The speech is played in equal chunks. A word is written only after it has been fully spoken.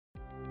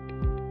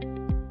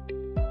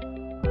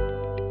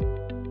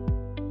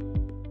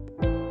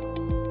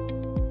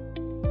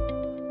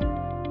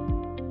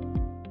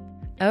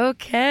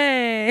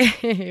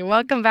Okay.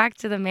 Welcome back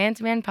to the Man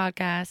to Man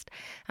podcast.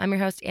 I'm your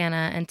host,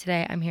 Anna, and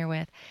today I'm here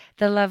with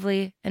the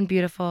lovely and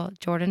beautiful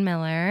Jordyn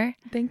Miller.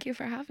 Thank you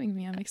for having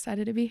me. I'm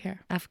excited to be here.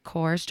 Of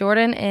course.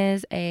 Jordyn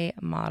is a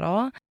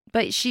model,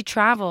 but she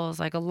travels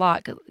like a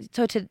lot.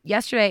 So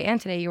yesterday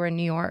and today you were in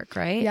New York,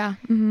 right? Yeah.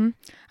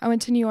 I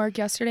went to New York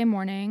yesterday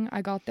morning.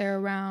 I got there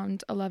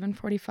around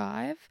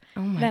 11:45. Oh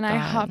my Then God. I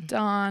hopped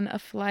on a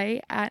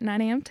flight at 9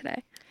 a.m.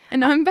 today. And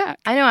now I'm back.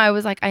 I know. I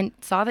was like, I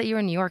saw that you were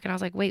in New York and I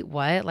was like, wait,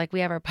 what? Like we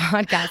have our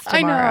podcast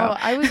tomorrow. I know.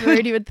 I was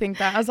worried you would think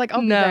that. I was like,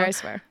 I'll be there, I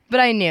swear. But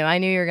I knew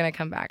you were going to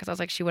come back because I was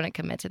like, she wouldn't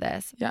commit to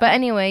this. Yeah. But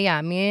anyway,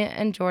 yeah, me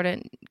and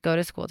Jordyn go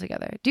to school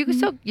together. Do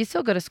you you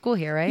still go to school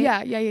here, right?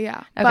 Yeah.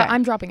 Okay. But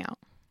I'm dropping out.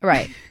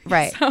 Right.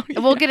 So,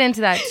 We'll get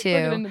into that too.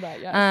 We'll get into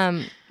that,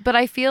 yes. But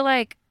I feel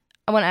like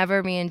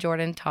whenever me and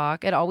Jordyn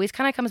talk, it always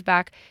kind of comes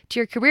back to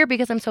your career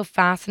because I'm so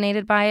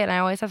fascinated by it and I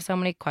always have so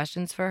many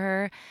questions for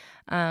her.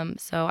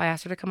 So I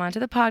asked her to come on to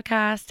the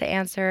podcast to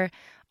answer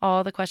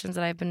all the questions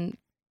that I've been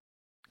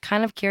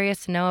kind of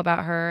curious to know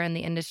about her and the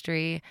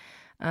industry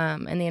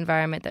and the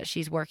environment that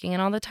she's working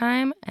in all the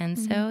time. And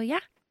so,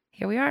 yeah,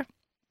 here we are.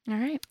 All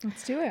right,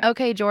 let's do it.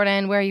 Okay,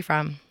 Jordyn, where are you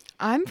from?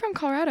 I'm from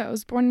Colorado. I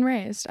was born and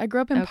raised. I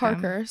grew up in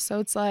Parker, so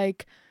it's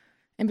like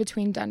in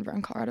between Denver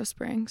and Colorado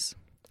Springs.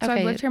 So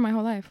I've lived here my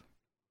whole life.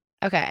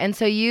 Okay, and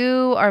so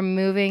you are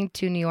moving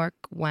to New York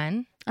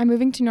when? I'm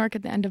moving to New York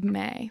at the end of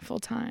May, full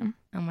time.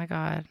 Oh my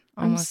God.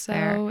 Almost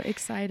there. I'm so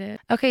excited.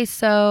 Okay,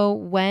 so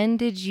when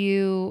did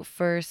you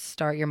first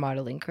start your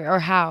modeling career? Or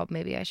how,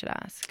 maybe I should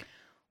ask.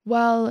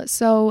 Well,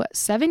 so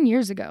 7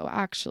 years ago,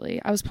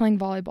 actually, I was playing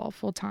volleyball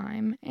full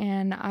time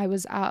and I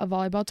was at a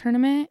volleyball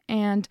tournament.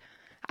 And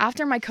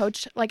after my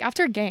coach,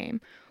 after a game,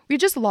 we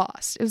just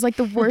lost. It was like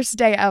the worst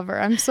day ever.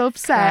 I'm so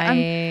upset.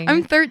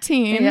 I'm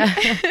 13. Yeah.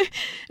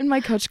 And my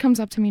coach comes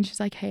up to me and she's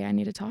like, hey, I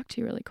need to talk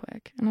to you really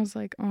quick. And I was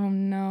like, oh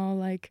no,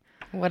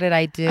 what did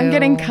I do? I'm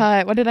getting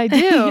cut. What did I do?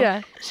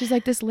 Yeah. She's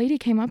like, this lady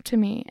came up to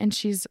me and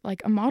she's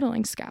like a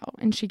modeling scout.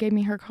 And she gave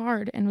me her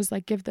card and was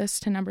like, give this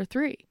to number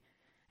 3.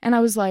 And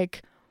I was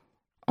like,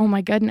 oh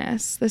my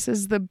goodness, this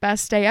is the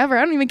best day ever.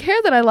 I don't even care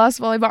that I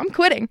lost volleyball. I'm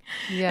quitting.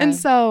 Yeah. And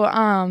so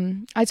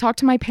I talked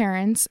to my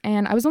parents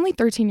and I was only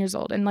 13 years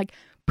old and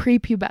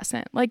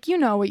prepubescent. You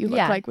know what you look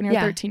like when you're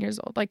 13 years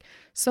old.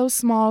 So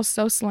small,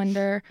 so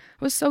slender.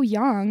 I was so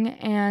young.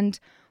 And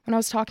when I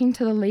was talking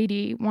to the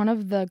lady, one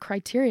of the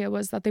criteria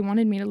was that they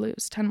wanted me to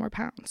lose 10 more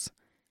pounds.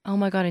 Oh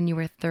my God, and you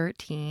were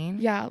 13?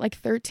 Yeah,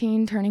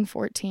 13, turning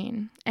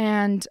 14.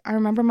 And I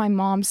remember my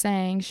mom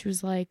saying, she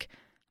was like,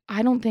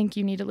 I don't think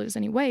you need to lose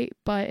any weight,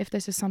 but if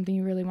this is something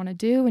you really want to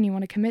do and you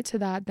want to commit to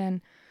that,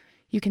 then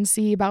you can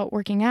see about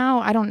working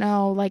out. I don't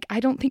know. I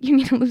don't think you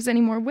need to lose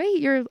any more weight.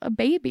 You're a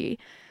baby.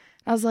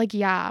 I was like,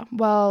 yeah.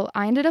 Well,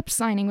 I ended up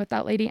signing with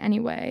that lady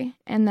anyway.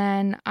 And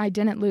then I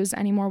didn't lose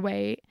any more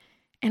weight.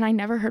 And I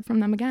never heard from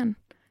them again.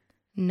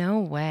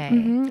 No way.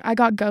 Mm-hmm. I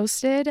got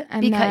ghosted.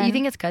 And you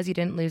think it's because you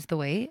didn't lose the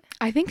weight?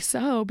 I think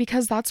so.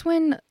 Because that's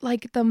when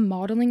the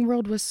modeling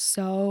world was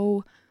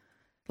so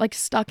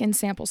stuck in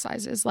sample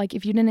sizes.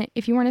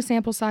 If you weren't a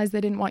sample size,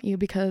 they didn't want you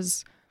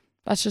because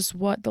that's just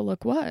what the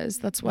look was.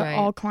 That's what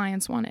all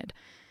clients wanted.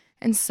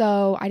 And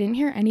so I didn't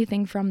hear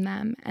anything from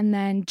them. And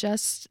then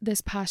just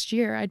this past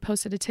year, I'd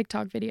posted a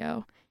TikTok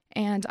video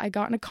and I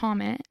got a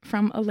comment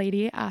from a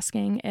lady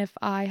asking if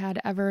I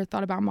had ever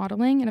thought about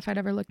modeling and if I'd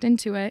ever looked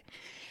into it.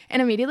 And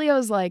immediately I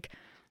was like,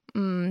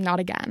 not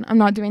again. I'm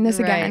not doing this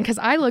again because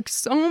I look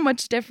so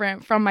much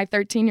different from my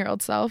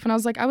 13-year-old self. And I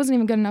was like, I wasn't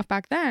even good enough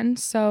back then.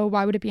 So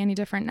why would it be any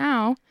different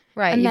now?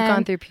 Right. You've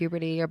gone through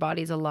puberty. Your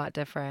body's a lot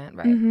different.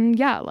 Right.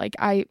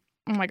 Yeah.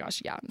 Oh my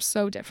gosh, yeah, I'm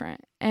so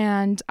different.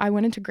 And I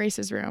went into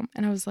Grace's room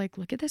and I was like,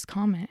 look at this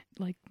comment.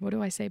 What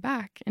do I say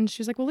back? And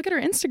she was like, well, look at her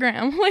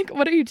Instagram.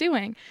 What are you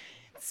doing?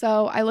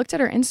 So I looked at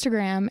her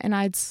Instagram and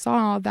I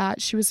saw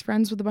that she was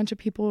friends with a bunch of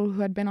people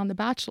who had been on The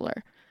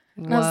Bachelor.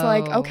 And I was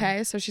like,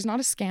 okay, so she's not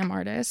a scam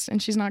artist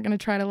and she's not going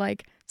to try to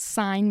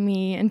sign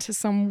me into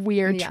some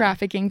weird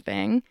trafficking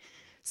thing.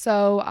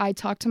 So I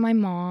talked to my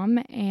mom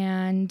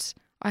and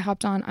I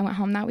went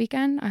home that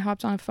weekend. I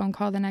hopped on a phone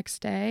call the next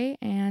day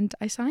and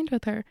I signed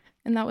with her.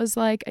 And that was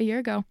a year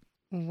ago.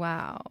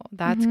 Wow.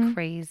 That's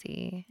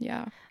crazy.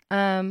 Yeah.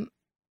 Are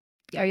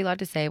you allowed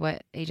to say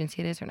what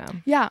agency it is or no?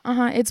 Yeah.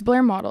 It's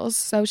Blair Models.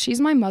 So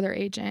she's my mother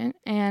agent.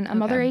 And a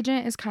mother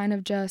agent is kind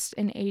of just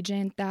an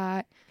agent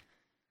that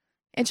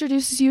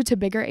introduces you to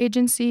bigger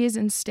agencies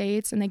and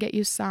states and they get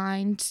you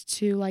signed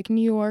to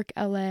New York,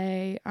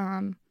 LA,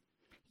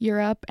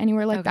 Europe,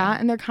 anywhere that.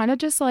 And they're kind of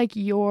just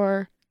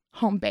your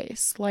home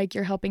base,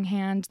 your helping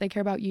hand. They care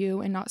about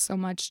you and not so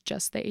much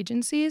just the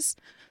agencies.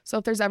 So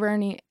if there's ever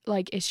any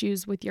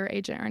issues with your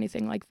agent or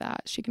anything like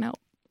that, she can help.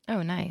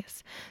 Oh,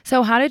 nice.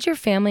 So how did your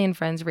family and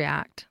friends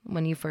react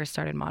when you first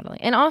started modeling?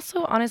 And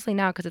also, honestly,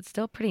 now, because it's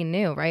still pretty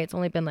new, right? It's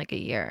only been a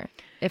year,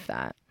 if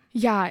that.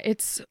 Yeah,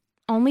 it's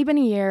only been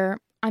a year.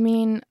 I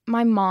mean,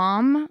 my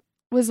mom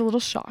was a little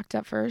shocked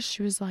at first.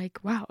 She was like,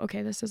 wow,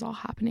 okay, this is all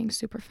happening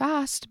super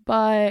fast.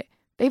 But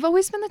they've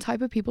always been the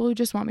type of people who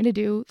just want me to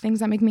do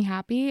things that make me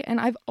happy. And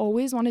I've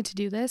always wanted to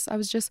do this. I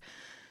was just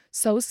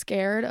so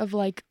scared of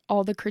like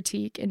all the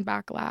critique and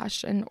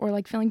backlash and or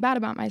like feeling bad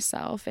about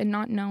myself and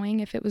not knowing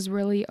if it was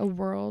really a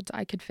world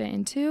I could fit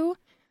into.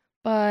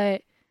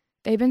 But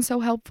they've been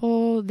so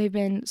helpful. They've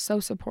been so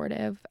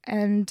supportive.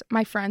 And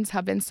my friends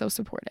have been so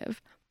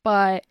supportive.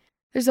 But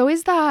there's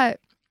always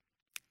that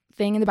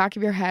thing in the back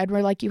of your head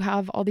where like you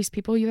have all these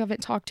people you haven't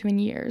talked to in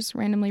years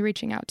randomly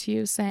reaching out to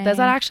you saying, does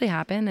that actually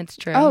happen? It's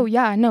true. Oh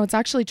yeah, no, it's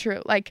actually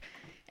true. Like,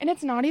 and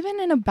it's not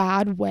even in a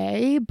bad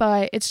way,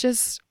 but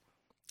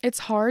it's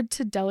hard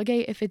to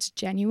delegate if it's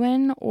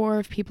genuine or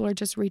if people are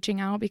just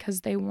reaching out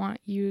because they want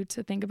you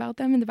to think about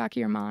them in the back of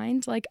your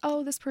mind. Like,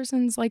 oh, this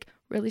person's like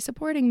really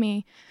supporting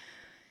me.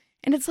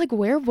 And it's like,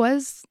 where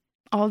was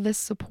all this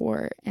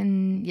support?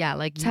 And yeah,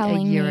 like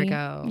telling a year me,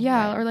 ago.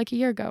 Yeah, right. or like a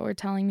year ago, or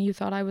telling me you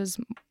thought I was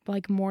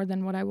like more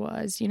than what I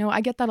was. You know,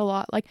 I get that a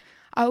lot. Like,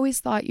 I always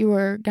thought you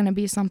were going to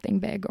be something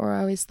big, or I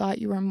always thought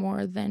you were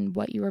more than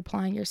what you were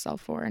applying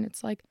yourself for. And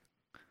it's like,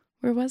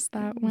 where was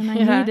that when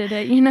I needed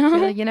it, you know?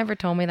 Like, you never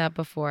told me that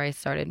before I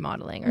started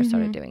modeling or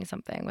started doing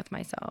something with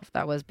myself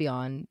that was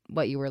beyond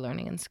what you were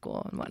learning in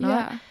school and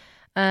whatnot.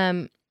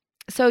 Yeah.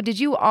 So did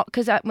you all,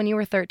 because when you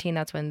were 13,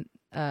 that's when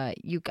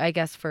you, I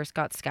guess, first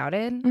got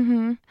scouted.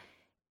 Mm-hmm.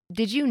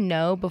 Did you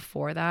know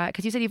before that?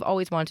 Because you said you've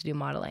always wanted to do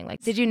modeling.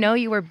 Like, did you know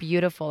you were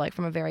beautiful, like,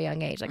 from a very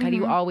young age? Like, had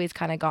you always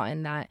kind of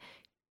gotten that,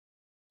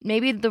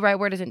 maybe the right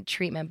word isn't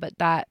treatment, but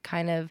that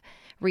kind of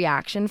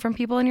reaction from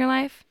people in your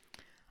life?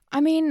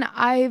 I mean,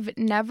 I've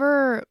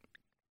never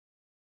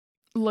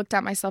looked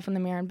at myself in the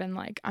mirror and been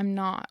like, I'm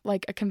not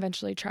like a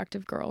conventionally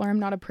attractive girl, or I'm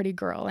not a pretty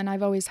girl. And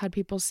I've always had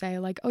people say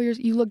like, oh,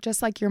 you look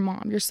just like your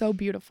mom. You're so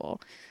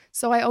beautiful.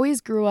 So I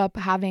always grew up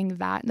having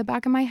that in the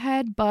back of my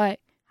head.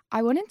 But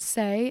I wouldn't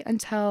say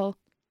until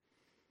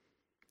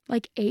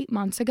like 8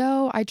 months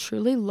ago, I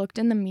truly looked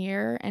in the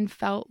mirror and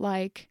felt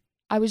like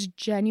I was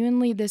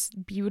genuinely this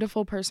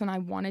beautiful person I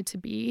wanted to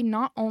be,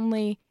 not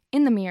only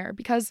in the mirror,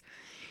 because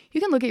you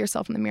can look at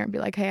yourself in the mirror and be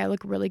like, hey, I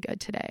look really good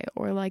today,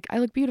 or like, I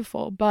look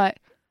beautiful. But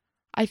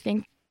I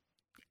think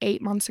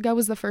 8 months ago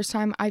was the first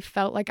time I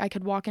felt like I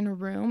could walk in a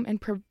room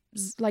and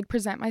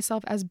present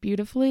myself as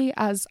beautifully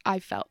as I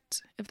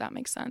felt, if that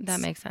makes sense. That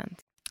makes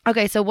sense.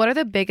 Okay, so what are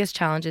the biggest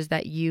challenges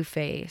that you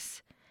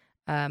face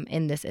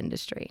in this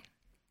industry?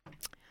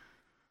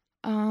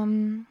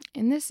 In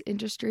this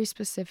industry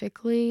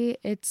specifically,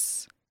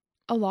 it's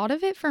a lot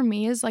of it for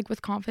me is like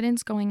with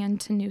confidence going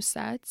into new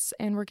sets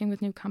and working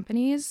with new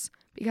companies,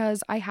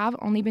 because I have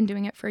only been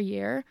doing it for a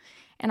year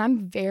and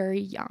I'm very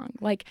young.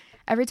 Like,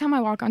 every time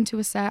I walk onto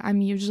a set, I'm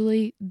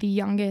usually the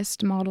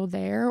youngest model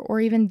there, or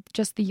even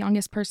just the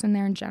youngest person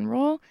there in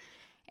general.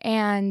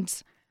 And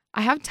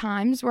I have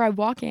times where I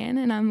walk in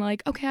and I'm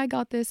like, okay, I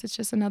got this. It's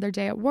just another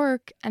day at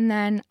work. And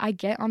then I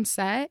get on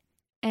set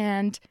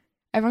and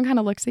everyone kind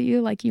of looks at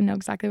you like you know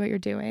exactly what you're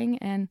doing.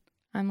 And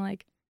I'm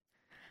like,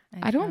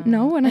 I don't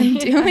know what I'm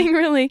doing,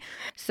 really.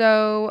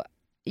 So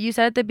you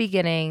said at the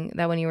beginning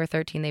that when you were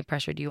 13, they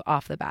pressured you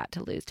off the bat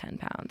to lose 10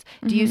 pounds.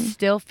 Do you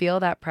still feel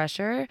that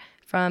pressure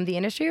from the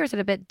industry, or is it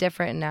a bit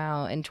different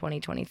now in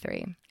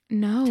 2023?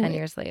 No. 10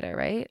 years later,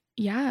 right?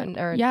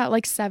 Yeah. Yeah,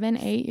 like 7,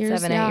 8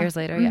 years. 7, 8 years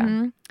later,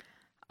 yeah.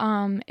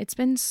 It's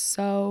been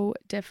so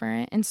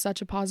different in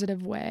such a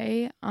positive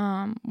way.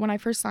 When I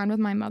first signed with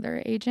my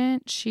mother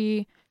agent,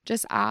 she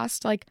just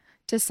asked like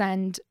to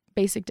send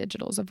basic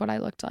digitals of what I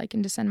looked like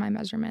and to send my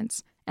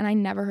measurements. And I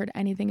never heard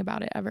anything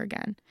about it ever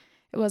again.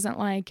 It wasn't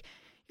like,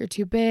 you're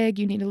too big,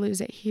 you need to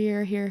lose it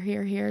here, here,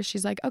 here, here.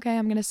 She's like, okay,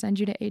 I'm going to send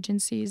you to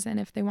agencies, and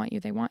if they want you,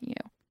 they want you.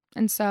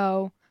 And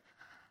so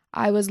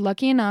I was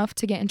lucky enough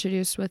to get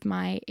introduced with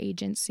my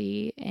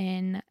agency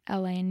in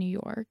LA and New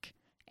York.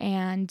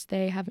 And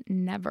they have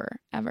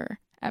never, ever,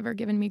 ever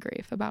given me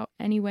grief about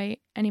any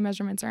weight, any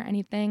measurements, or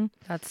anything.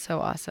 That's so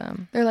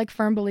awesome. They're like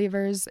firm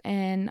believers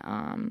in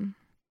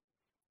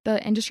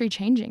the industry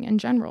changing in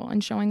general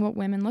and showing what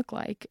women look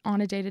like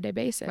on a day-to-day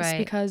basis, right?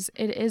 Because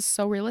it is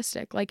so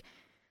realistic. Like,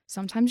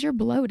 sometimes you're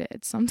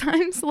bloated.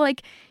 Sometimes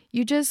like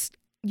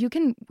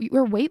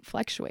your weight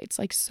fluctuates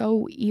like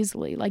so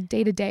easily, like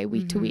day to day,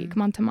 week to week,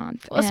 month to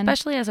month. Well,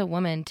 especially as a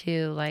woman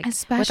too, like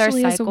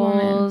especially with our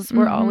cycles,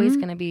 we're always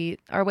going to be,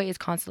 our weight is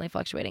constantly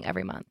fluctuating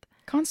every month.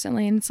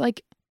 Constantly. And it's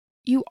like,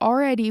 you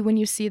already, when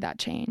you see that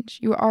change,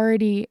 you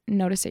already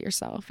notice it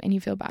yourself and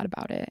you feel bad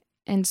about it.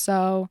 And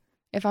so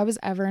if I was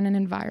ever in an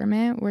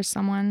environment where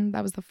that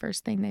was the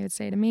first thing they would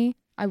say to me,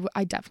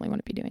 I definitely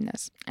wouldn't be doing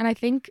this. And I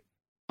think,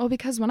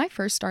 because when I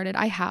first started,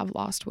 I have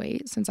lost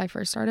weight since I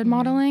first started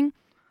modeling.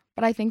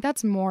 But I think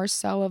that's more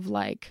so of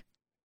like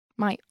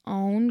my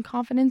own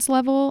confidence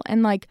level.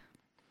 And like,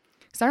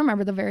 because I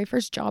remember the very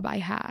first job I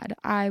had,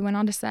 I went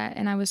on to set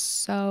and I was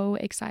so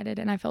excited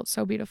and I felt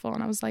so beautiful.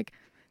 And I was like,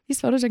 these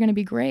photos are going to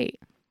be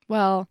great.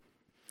 Well,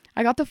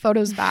 I got the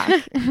photos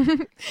back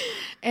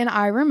and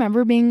I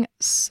remember being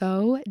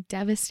so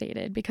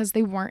devastated because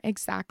they weren't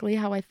exactly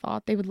how I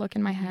thought they would look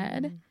in my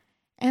head.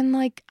 And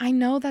like, I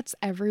know that's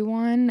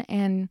everyone,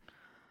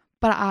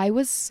 But I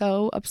was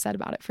so upset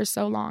about it for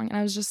so long. And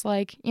I was just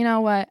like, you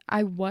know what?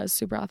 I was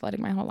super athletic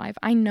my whole life.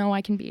 I know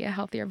I can be a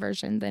healthier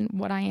version than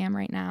what I am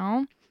right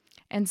now.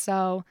 And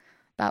so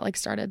that like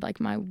started like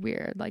my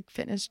weird like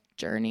fitness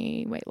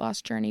journey, weight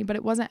loss journey. But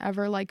it wasn't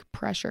ever like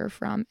pressure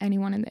from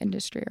anyone in the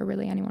industry or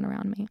really anyone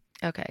around me.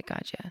 Okay,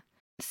 gotcha.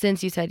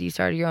 Since you said you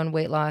started your own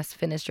weight loss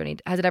fitness journey,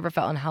 has it ever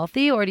felt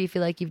unhealthy, or do you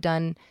feel like you've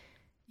been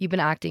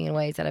acting in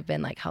ways that have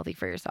been like healthy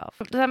for yourself?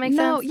 Does that make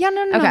sense?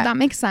 No, that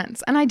makes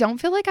sense. And I don't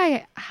feel like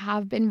I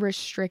have been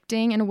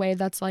restricting in a way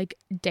that's like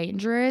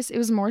dangerous. It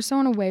was more so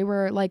in a way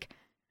where like,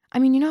 I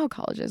mean, you know how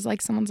college is,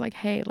 like someone's like,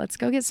 hey, let's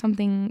go get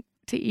something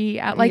to eat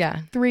at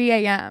like 3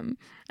 a.m.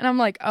 And I'm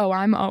like, oh,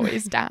 I'm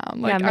always down.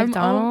 Like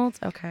McDonald's,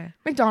 okay.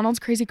 McDonald's,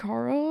 Crazy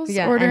Carl's,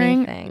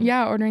 anything.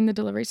 ordering the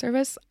delivery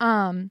service.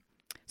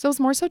 So it's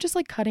more so just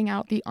like cutting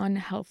out the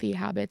unhealthy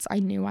habits I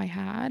knew I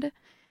had.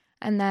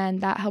 And then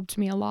that helped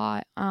me a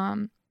lot.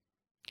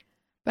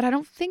 But I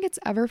don't think it's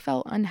ever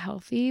felt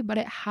unhealthy, but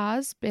it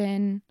has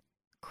been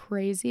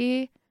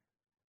crazy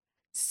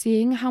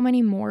seeing how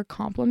many more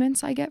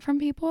compliments I get from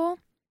people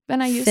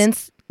than I used to.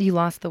 Since you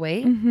lost the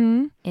weight?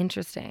 Mm-hmm.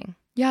 Interesting.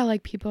 Yeah,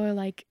 like people are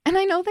like, and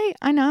I know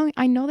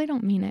they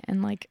don't mean it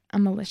in like a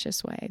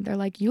malicious way. They're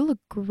like, you look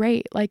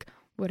great. Like,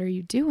 what are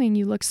you doing?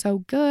 You look so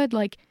good.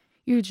 Like,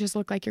 you just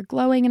look like you're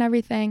glowing and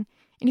everything.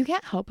 And you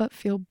can't help but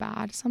feel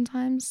bad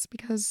sometimes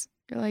because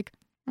you're like,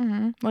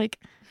 like,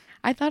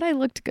 I thought I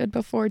looked good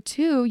before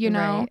too, you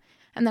know? Right.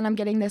 And then I'm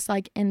getting this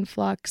like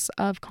influx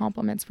of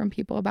compliments from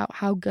people about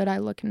how good I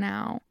look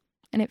now.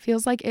 And it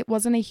feels like it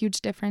wasn't a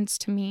huge difference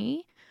to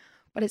me,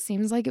 but it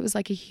seems like it was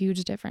like a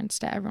huge difference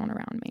to everyone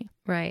around me.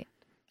 Right.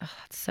 Oh,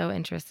 that's so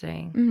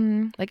interesting.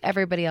 Mm-hmm. Like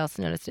everybody else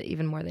noticed it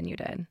even more than you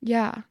did.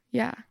 Yeah.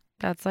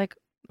 That's like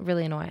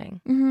really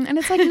annoying. Mm-hmm. And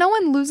it's like no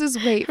one loses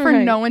weight for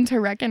no one to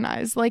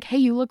recognize. Like, hey,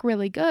 you look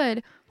really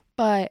good,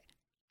 but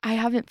I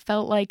haven't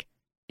felt like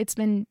it's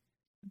been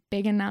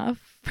big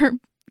enough for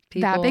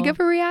that big of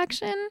a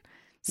reaction.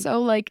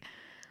 So like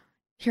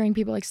hearing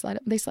people like slide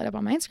up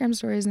on my Instagram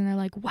stories and they're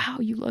like, wow,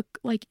 you look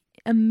like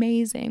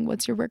amazing.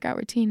 What's your workout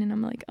routine? And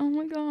I'm like, oh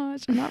my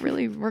gosh, I'm not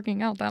really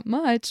working out that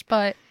much,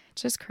 but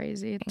it's just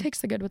crazy. It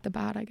takes the good with the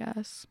bad, I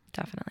guess.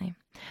 Definitely.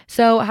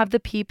 So have the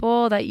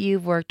people that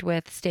you've worked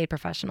with stayed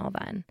professional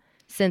then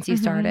since you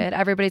started?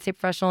 Everybody stayed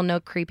professional, no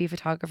creepy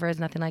photographers,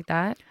 nothing like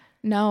that?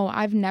 No,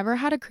 I've never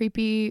had a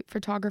creepy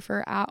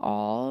photographer at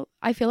all.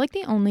 I feel like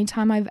the only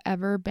time I've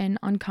ever been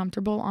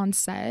uncomfortable on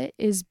set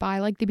is by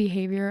like the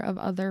behavior of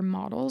other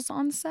models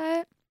on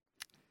set.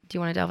 Do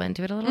you want to delve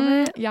into it a little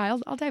bit? Yeah,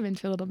 I'll dive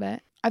into it a little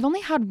bit. I've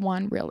only had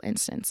one real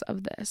instance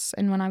of this.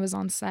 And when I was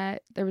on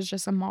set, there was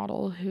just a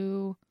model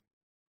who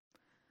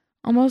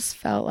almost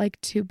felt like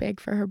too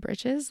big for her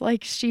britches.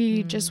 Like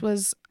she just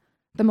was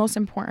the most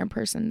important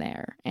person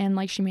there. And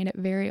like she made it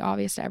very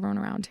obvious to everyone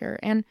around her.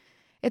 And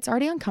it's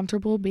already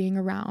uncomfortable being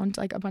around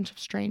like a bunch of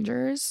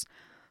strangers,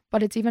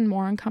 but it's even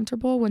more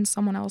uncomfortable when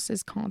someone else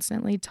is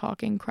constantly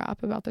talking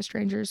crap about the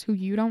strangers who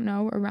you don't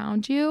know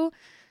around you.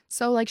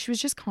 So like she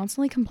was just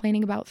constantly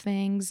complaining about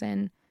things,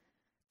 and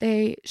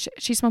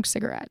she smoked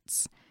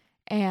cigarettes,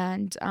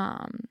 and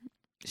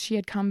she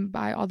had come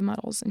by all the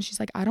models, and she's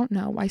like, I don't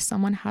know why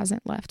someone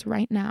hasn't left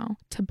right now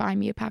to buy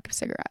me a pack of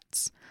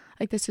cigarettes.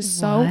 Like, this is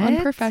so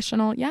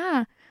unprofessional.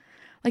 Yeah.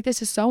 Like,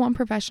 this is so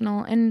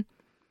unprofessional. And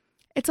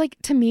it's like,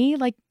 to me,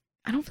 like,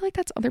 I don't feel like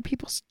that's other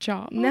people's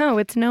job. No,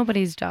 it's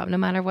nobody's job, no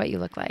matter what you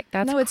look like.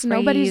 That's it's crazy.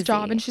 Nobody's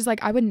job. And she's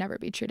like, I would never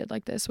be treated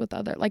like this with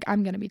other, like,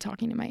 I'm going to be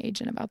talking to my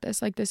agent about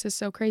this. Like, this is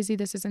so crazy.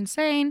 This is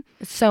insane.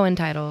 It's so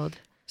entitled.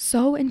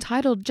 So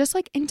entitled. Just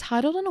like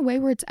entitled in a way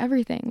where it's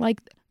everything.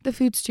 Like, the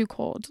food's too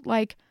cold.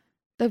 Like,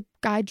 the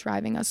guy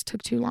driving us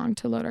took too long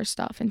to load our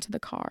stuff into the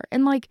car.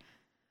 And like,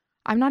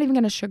 I'm not even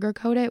going to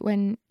sugarcoat it.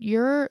 When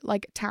you're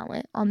like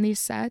talent on these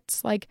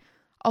sets, like,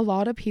 a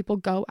lot of people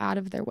go out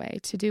of their way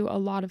to do a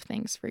lot of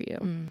things for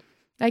you.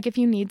 Like, if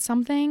you need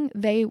something,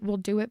 they will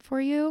do it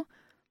for you,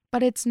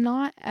 but it's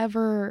not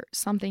ever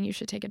something you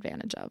should take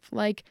advantage of.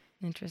 Like,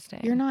 interesting.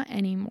 You're not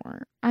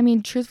anymore. I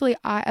mean, truthfully,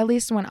 at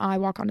least when I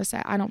walk onto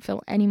set, I don't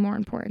feel any more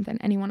important than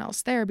anyone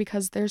else there,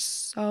 because there's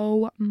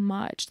so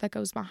much that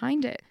goes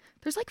behind it.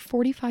 There's like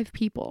 45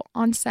 people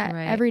on set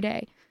every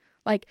day.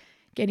 Like,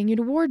 getting you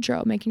to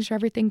wardrobe, making sure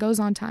everything goes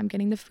on time,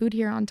 getting the food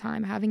here on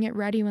time, having it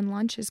ready when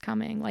lunch is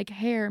coming, like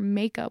hair,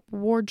 makeup,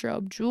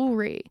 wardrobe,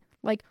 jewelry,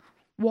 like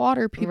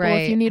water people.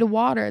 If you need a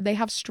water, they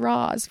have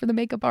straws for the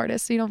makeup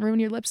artist so you don't ruin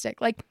your lipstick.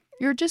 Like,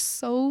 you're just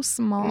so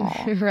small.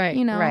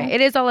 You know? Right.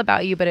 It is all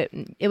about you, but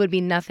it would be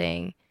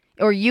nothing,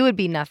 or you would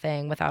be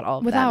nothing without all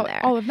of them there.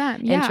 Without all of them.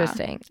 Yeah.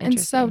 Interesting. And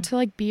so to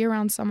like be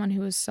around someone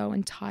who is so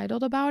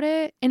entitled about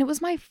it, and it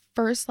was my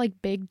first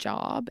like big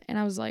job, and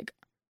I was like,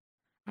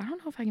 I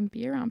don't know if I can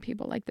be around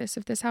people like this,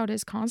 if this is how it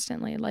is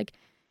constantly. Like,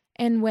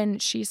 and when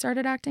she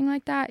started acting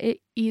like that, it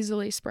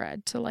easily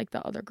spread to like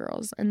the other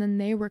girls, and then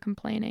they were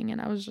complaining, and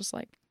I was just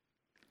like,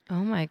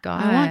 oh my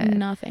God, I want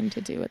nothing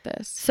to do with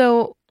this.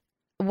 So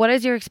what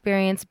has your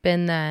experience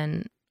been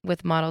then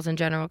with models in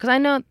general? Because I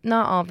know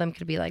not all of them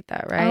could be like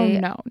that, Oh, right?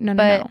 no.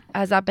 But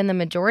has that been the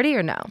majority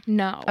or no?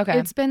 No. Okay.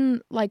 It's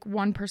been like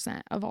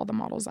 1% of all the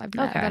models I've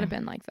met that have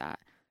been like that.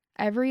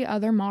 Every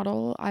other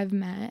model I've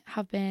met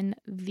have been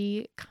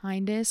the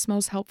kindest,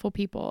 most helpful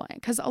people.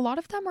 Because a lot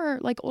of them are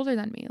like older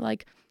than me,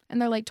 like in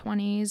their late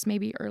 20s,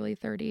 maybe early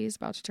 30s,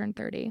 about to turn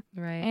 30.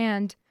 Right.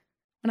 And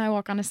when I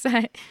walk on a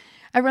set,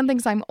 everyone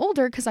thinks I'm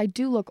older because I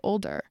do look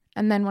older.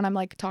 And then when I'm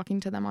like talking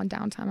to them on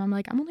downtime, I'm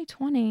like, I'm only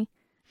 20.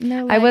 And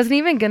they're like, I wasn't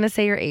even going to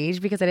say your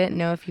age because I didn't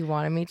know if you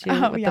wanted me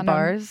to with the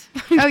bars.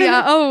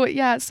 Oh,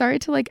 yeah. Sorry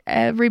to like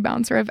every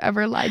bouncer I've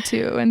ever lied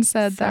to and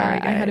said that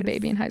Sorry, I had a guys.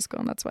 baby in high school.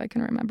 And that's why I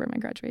can remember my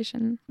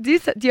graduation. Do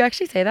you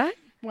actually say that?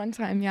 One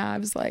time, yeah, I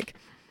was like,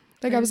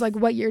 I was like,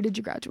 what year did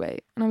you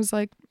graduate? And I was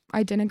like,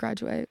 I didn't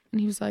graduate.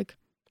 And he was like,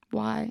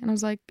 why? And I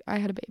was like, I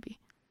had a baby.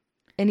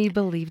 And he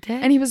believed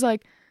it? And he was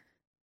like,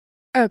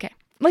 okay.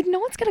 Like, no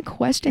one's going to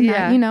question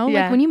that, you know?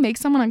 Yeah. Like, when you make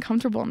someone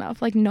uncomfortable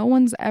enough, like, no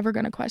one's ever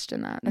going to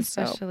question that. And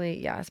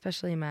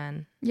Especially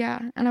men. Yeah.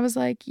 And I was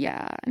like,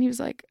 yeah. And he was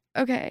like,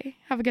 okay,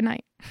 have a good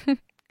night.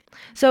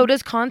 So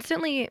does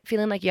constantly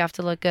feeling like you have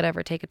to look good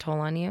ever take a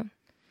toll on you?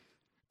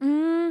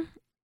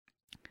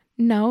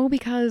 No,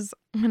 because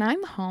when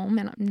I'm home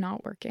and I'm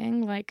not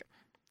working, like,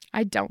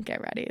 I don't get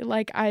ready.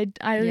 Like,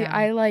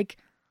 I like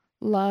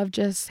love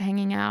just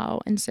hanging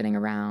out and sitting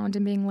around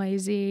and being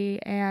lazy.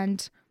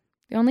 And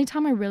the only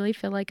time I really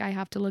feel like I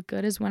have to look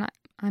good is when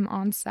I'm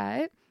on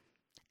set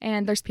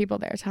and there's people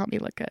there to help me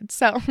look good.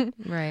 So,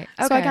 right.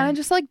 Okay. So I kind of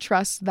just like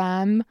trust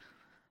them.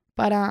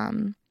 But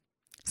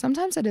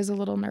sometimes it is a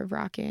little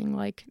nerve-wracking,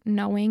 like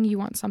knowing you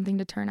want something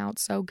to turn out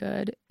so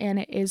good and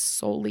it is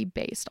solely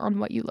based on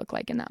what you look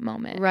like in that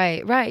moment.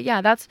 Right.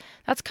 Yeah, that's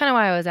kind of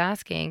why I was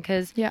asking,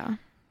 because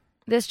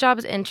this job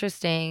is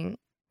interesting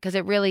because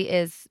it really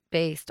is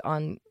based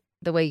on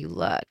the way you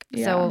look.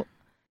 Yeah. So,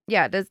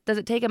 yeah, does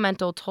it take a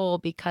mental toll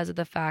because of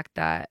the fact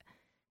that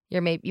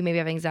you maybe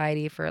have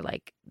anxiety for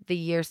like the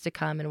years to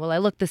come and will I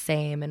look the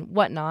same and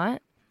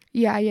whatnot?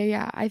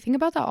 Yeah. I think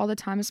about that all the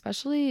time,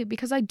 especially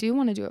because I do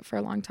want to do it for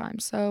a long time.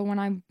 So when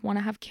I want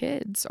to have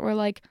kids or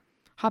like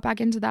hop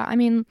back into that, I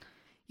mean,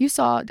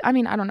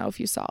 I don't know if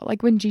you saw,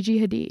 like when Gigi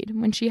Hadid,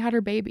 when she had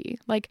her baby,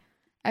 like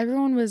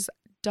everyone was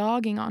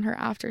dogging on her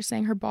after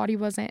saying her body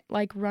wasn't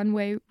like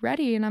runway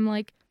ready. And I'm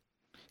like,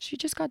 she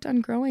just got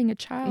done growing a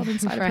child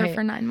inside of her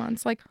for 9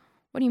 months. Like,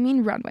 what do you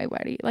mean runway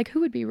ready? Like,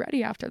 who would be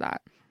ready after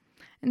that?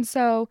 And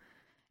so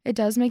it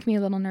does make me a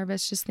little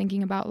nervous just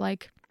thinking about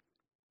like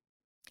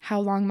how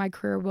long my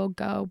career will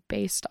go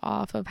based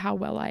off of how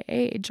well I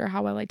age or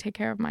how well I take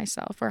care of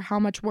myself or how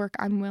much work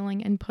I'm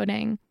willing and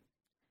putting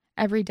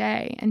every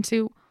day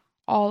into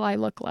all I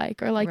look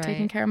like or like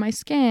taking care of my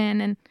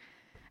skin and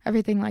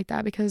everything like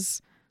that,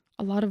 because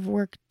a lot of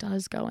work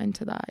does go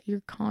into that.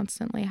 You're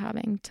constantly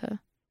having to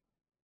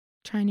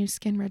try new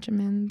skin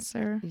regimens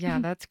or Yeah,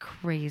 that's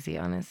crazy,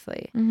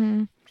 honestly.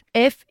 Mm-hmm.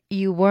 If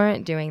you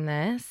weren't doing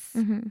this,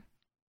 Mm-hmm.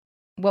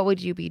 what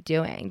would you be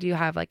doing? Do you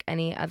have like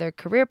any other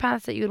career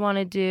paths that you would want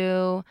to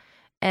do?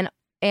 And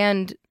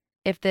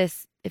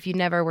if you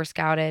never were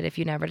scouted, if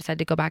you never decided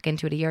to go back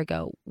into it a year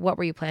ago, what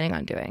were you planning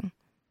on doing?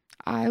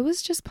 I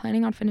was just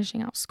planning on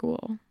finishing out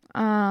school.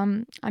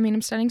 I'm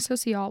studying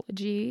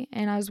sociology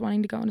and I was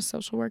wanting to go into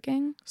social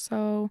working.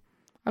 So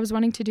I was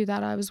wanting to do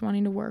that. I was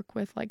wanting to work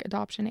with like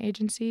adoption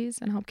agencies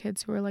and help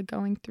kids who are like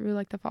going through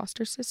like the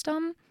foster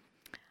system.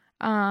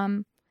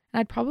 And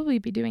I'd probably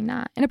be doing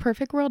that. In a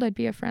perfect world, I'd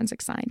be a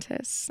forensic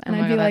scientist and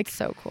I'd be like,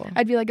 so cool.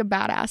 I'd be like a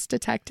badass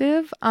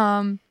detective.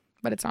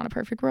 But it's not a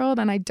perfect world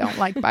and I don't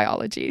like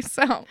biology.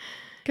 So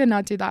could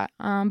not do that.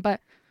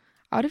 But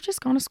I would have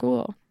just gone to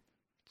school.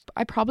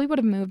 I probably would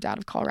have moved out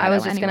of Colorado. I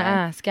was just anyway. going to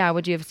ask. Yeah,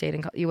 would you have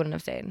stayed you wouldn't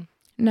have stayed?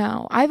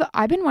 No,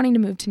 I've been wanting to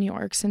move to New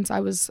York since I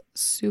was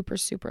super,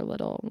 super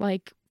little,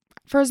 like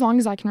for as long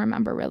as I can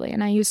remember, really.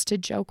 And I used to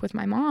joke with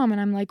my mom and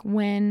I'm like,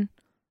 when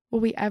will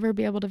we ever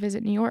be able to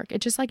visit New York?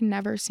 It just like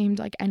never seemed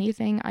like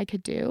anything I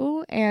could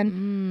do.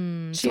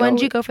 And so when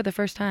did you go for the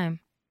first time?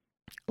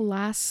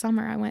 Last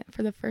summer, I went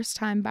for the first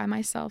time by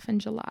myself in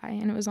July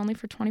and it was only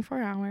for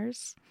 24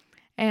 hours.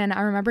 And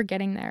I remember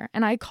getting there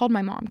and I called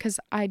my mom because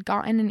I'd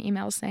gotten an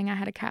email saying I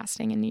had a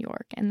casting in New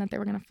York and that they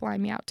were going to fly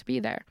me out to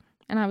be there.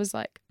 And I was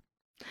like,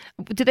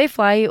 do they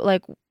fly you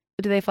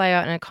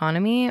out in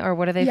economy or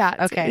what are they? Yeah.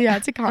 Okay. Yeah,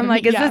 it's economy. I'm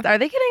like, are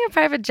they getting a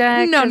private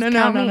jet? No.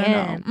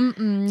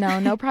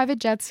 No private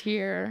jets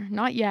here.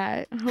 Not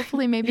yet.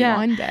 Hopefully maybe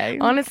one day.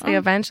 Honestly,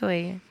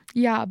 eventually.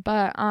 Yeah.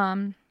 But,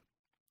 I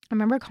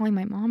remember calling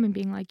my mom and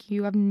being like,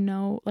 you have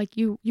no, like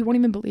you won't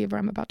even believe where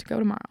I'm about to go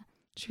tomorrow.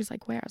 She was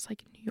like, where? I was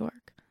like, New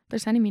York. They're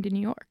sending me to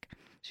New York.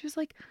 She was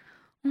like,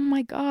 oh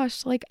my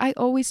gosh, like I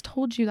always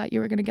told you that you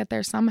were going to get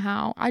there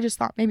somehow. I just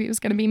thought maybe it was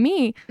going to be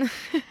me.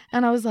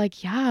 And I was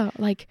like, yeah,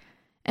 like,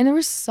 and there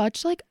was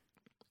such like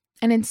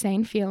an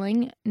insane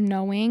feeling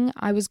knowing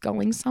I was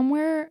going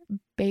somewhere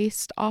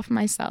based off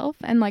myself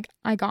and like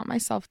I got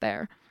myself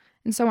there.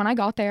 And so when I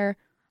got there,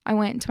 I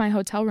went to my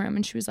hotel room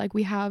and she was like,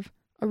 we have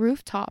a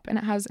rooftop and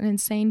it has an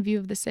insane view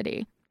of the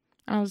city.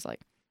 And I was like,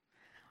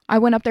 I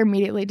went up there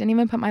immediately, didn't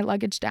even put my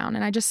luggage down,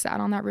 and I just sat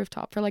on that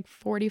rooftop for like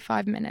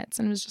 45 minutes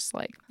and was just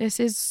like, this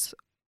is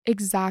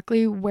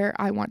exactly where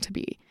I want to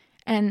be.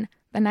 And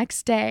the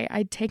next day,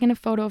 I'd taken a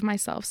photo of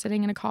myself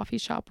sitting in a coffee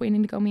shop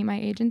waiting to go meet my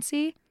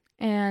agency,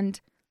 and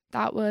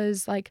that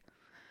was like,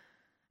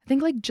 I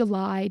think like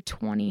July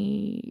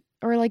 20,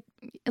 or like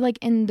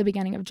in the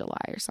beginning of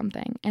July or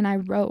something. And I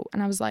wrote,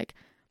 and I was like,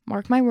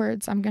 mark my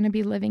words, I'm going to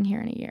be living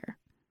here in a year.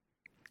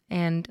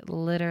 And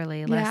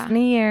literally less than a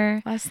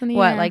year. Less than a year.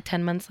 What, like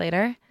 10 months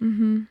later?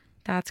 Mm-hmm.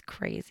 That's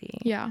crazy.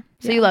 Yeah.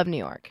 So you love New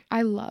York?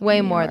 I love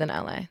way New more York. than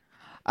LA.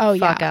 Oh,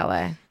 fuck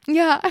LA.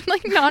 Yeah, I'm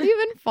like, not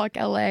even fuck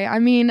LA. I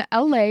mean,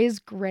 LA is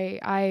great.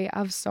 I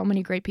have so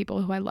many great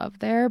people who I love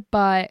there,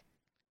 but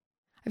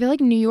I feel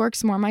like New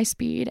York's more my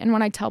speed. And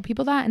when I tell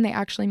people that and they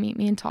actually meet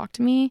me and talk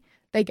to me,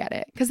 they get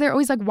it. Because they're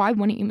always like, why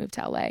wouldn't you move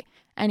to LA?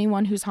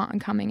 Anyone who's hot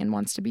and coming and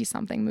wants to be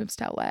something moves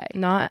to LA.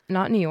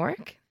 Not New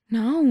York?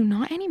 No,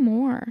 not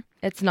anymore.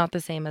 It's not the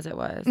same as it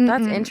was. Mm-mm.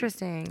 That's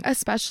interesting.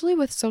 Especially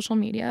with social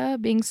media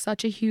being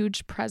such a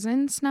huge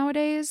presence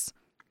nowadays.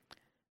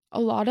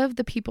 A lot of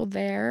the people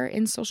there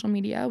in social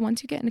media,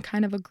 once you get in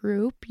kind of a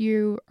group,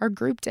 you are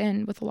grouped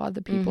in with a lot of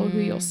the people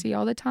who you'll see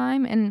all the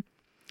time. And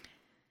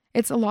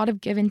it's a lot of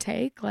give and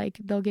take. Like,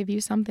 they'll give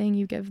you something,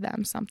 you give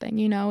them something.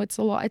 You know, it's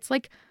a lot. It's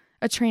like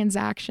a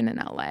transaction in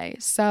LA.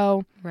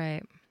 So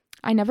right.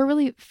 I never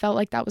really felt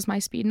like that was my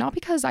speed. Not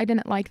because I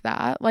didn't like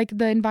that. Like,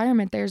 the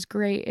environment there is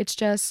great. It's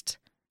just...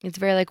 It's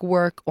very, like,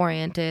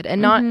 work-oriented.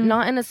 And not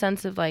in a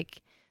sense of, like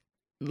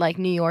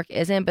New York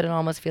isn't, but it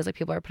almost feels like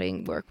people are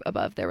putting work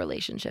above their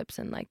relationships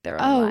and, like,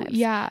 their own lives. Oh,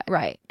 yeah.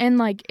 Right. And,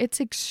 like, it's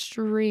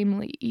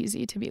extremely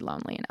easy to be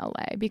lonely in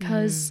LA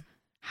because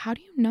how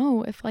do you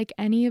know if, like,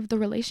 any of the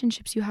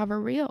relationships you have are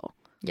real?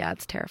 Yeah,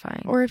 it's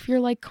terrifying. Or if you're,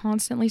 like,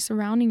 constantly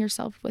surrounding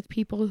yourself with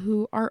people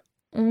who are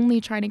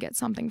only trying to get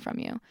something from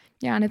you.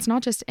 Yeah, and it's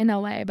not just in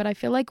LA, but I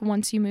feel like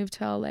once you move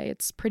to LA,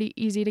 it's pretty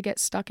easy to get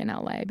stuck in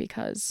LA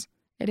because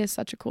it is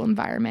such a cool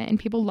environment and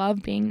people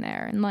love being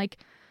there. And, like,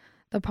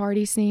 the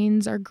party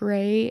scenes are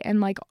great and,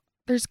 like,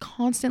 there's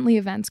constantly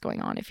events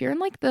going on. If you're in,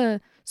 like,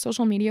 the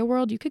social media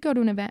world, you could go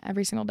to an event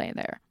every single day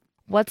there.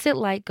 What's it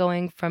like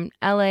going from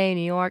LA,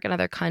 New York,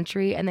 another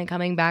country, and then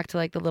coming back to,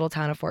 like, the little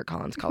town of Fort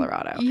Collins,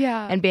 Colorado?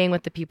 Yeah. And being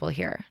with the people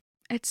here?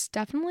 It's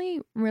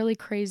definitely really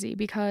crazy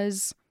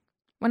because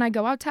when I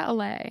go out to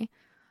LA,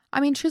 I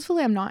mean,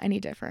 truthfully, I'm not any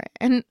different.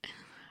 And,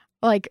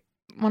 like,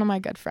 one of my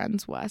good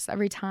friends, Wes,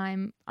 every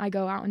time I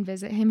go out and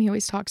visit him, he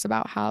always talks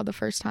about how the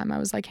first time I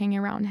was, like, hanging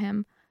around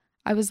him,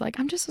 I was like,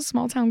 I'm just a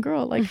small town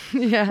girl. Like,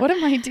 what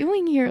am I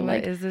doing here? What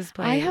like, is this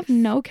place? I have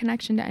no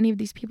connection to any of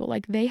these people.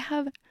 Like, they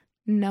have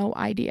no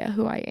idea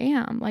who I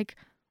am. Like,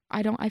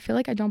 I feel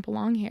like I don't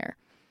belong here.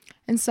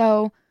 And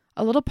so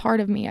a little part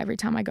of me every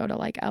time I go to,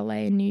 like,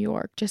 LA and New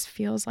York just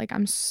feels like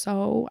I'm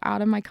so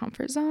out of my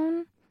comfort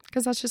zone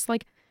because that's just,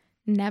 like,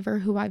 never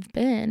who I've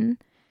been.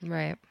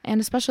 Right.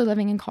 And especially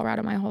living in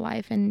Colorado my whole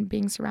life and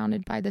being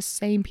surrounded by the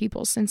same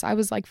people since I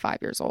was, like, 5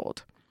 years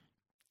old.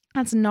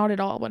 That's not at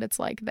all what it's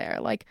like there.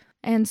 Like,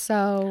 and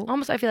so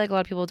almost I feel like a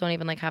lot of people don't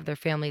even, like, have their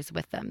families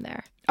with them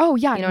there. Oh,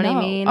 yeah. You know what I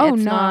mean? Oh,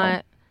 it's no.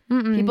 not...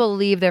 People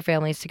leave their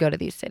families to go to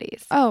these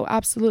cities. Oh,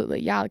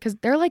 absolutely. Yeah. Because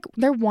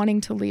they're wanting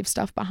to leave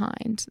stuff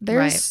behind.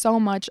 There's so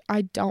much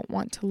I don't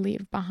want to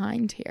leave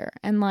behind here.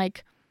 And,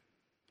 like,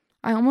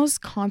 I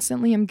almost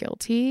constantly am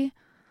guilty.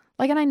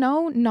 Like, and I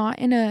know not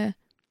in a,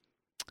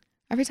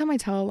 every time I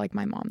tell, like,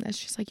 my mom this,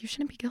 she's like, you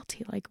shouldn't be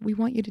guilty. Like, we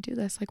want you to do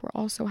this. Like, we're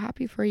all so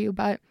happy for you.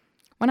 But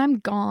when I'm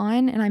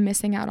gone and I'm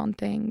missing out on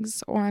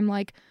things, or I'm,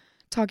 like,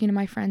 talking to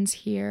my friends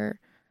here,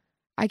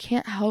 I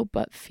can't help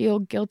but feel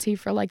guilty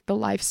for, like, the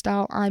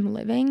lifestyle I'm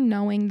living,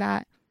 knowing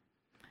that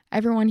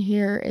everyone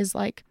here is,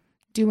 like,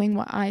 doing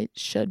what I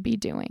should be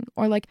doing,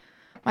 or, like,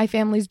 my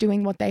family's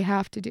doing what they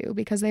have to do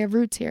because they have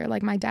roots here.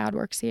 Like, my dad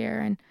works here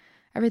and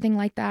everything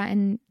like that,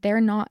 and they're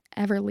not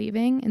ever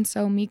leaving. And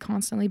so me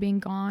constantly being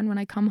gone, when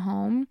I come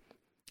home,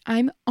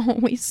 I'm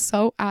always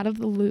so out of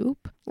the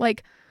loop,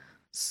 like,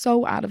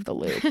 so out of the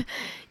loop.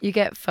 You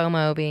get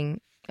FOMO being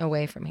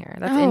away from here.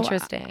 That's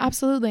interesting.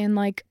 Absolutely. And,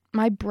 like,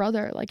 my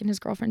brother, like, and his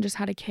girlfriend just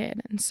had a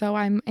kid, and so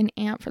I'm an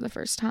aunt for the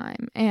first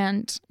time.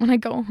 And when I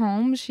go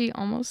home, she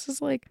almost is,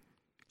 like,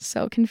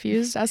 so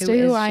confused as to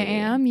who I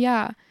am.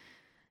 Yeah.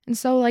 And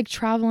so, like,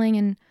 traveling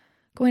and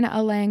going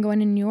to LA and going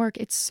to New York,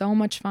 it's so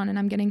much fun, and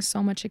I'm getting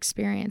so much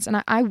experience,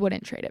 and I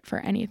wouldn't trade it for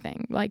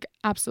anything, like,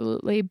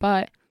 absolutely.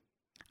 But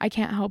I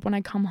can't help when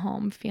I come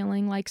home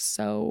feeling, like,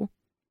 so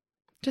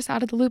just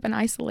out of the loop and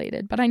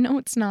isolated. But I know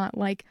it's not,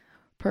 like,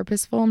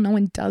 purposeful. No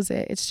one does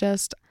it. It's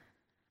just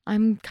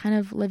I'm kind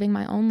of living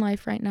my own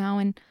life right now,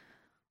 and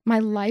my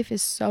life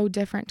is so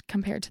different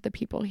compared to the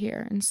people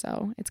here, and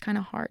so it's kind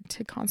of hard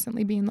to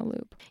constantly be in the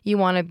loop. You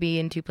want to be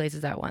in two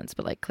places at once,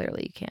 but, like,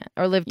 clearly you can't,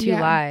 or live two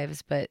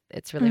lives, but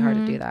it's really hard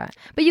to do that.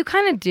 But you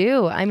kind of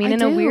do. I mean,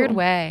 in a weird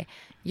way,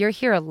 you're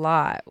here a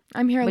lot.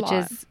 I'm here a lot, which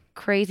is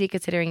crazy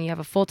considering you have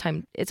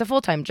it's a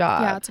full-time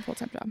job. Yeah, it's a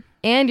full-time job,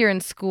 and you're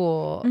in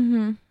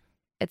school.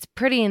 It's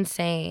pretty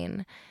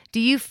insane. Do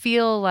you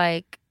feel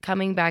like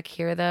coming back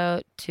here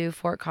though to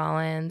Fort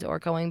Collins or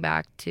going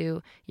back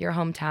to your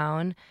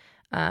hometown,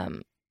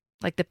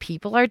 like the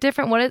people are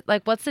different.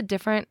 What's the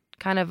different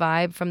kind of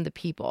vibe from the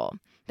people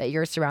that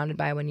you're surrounded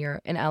by when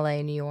you're in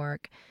LA, New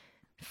York,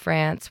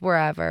 France,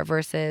 wherever,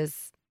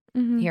 versus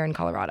here in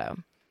Colorado?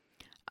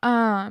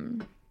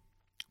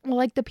 Well,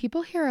 like the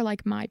people here are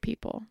like my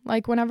people.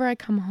 Like whenever I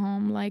come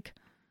home, like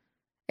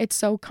it's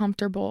so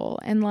comfortable,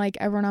 and like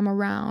everyone I'm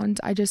around,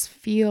 I just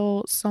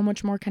feel so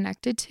much more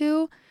connected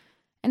to.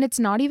 And it's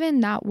not even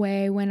that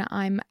way when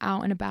I'm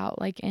out and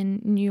about, like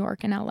in New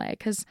York and LA,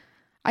 because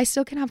I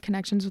still can have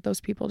connections with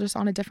those people just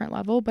on a different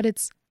level, but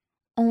it's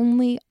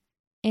only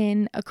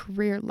in a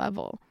career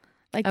level.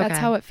 Like that's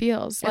how it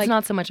feels. It's like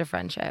not so much a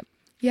friendship.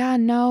 Yeah,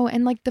 no.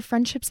 And like the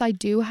friendships I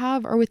do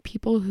have are with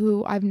people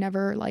who I've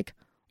never like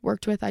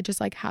worked with. I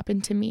just like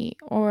happened to meet,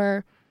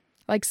 or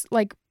like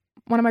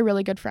one of my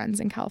really good friends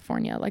in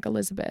California, like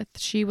Elizabeth,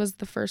 she was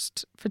the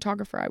first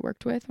photographer I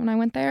worked with when I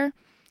went there.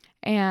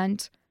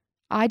 And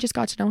I just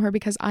got to know her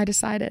because I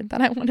decided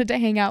that I wanted to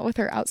hang out with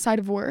her outside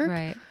of work.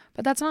 Right.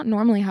 But that's not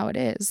normally how it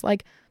is.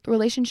 Like the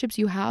relationships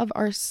you have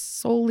are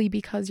solely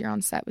because you're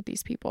on set with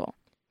these people.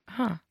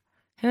 Huh.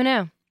 Who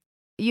knew?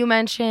 You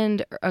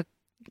mentioned a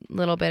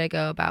little bit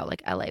ago about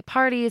like LA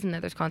parties and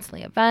that there's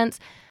constantly events.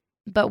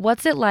 But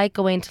what's it like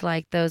going to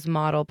like those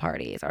model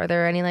parties? Are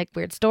there any like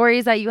weird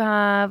stories that you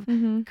have,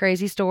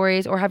 crazy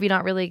stories, or have you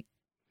not really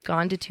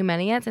gone to too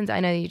many yet since I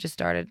know you just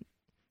started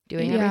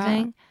doing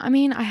everything? I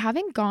mean, I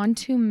haven't gone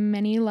to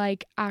many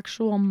like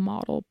actual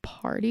model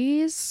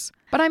parties,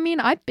 but I mean,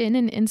 I've been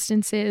in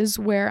instances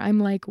where I'm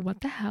like, what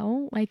the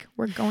hell? Like,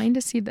 we're going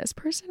to see this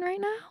person right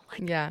now?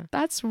 Like, yeah,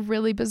 that's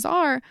really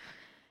bizarre.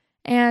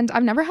 And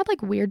I've never had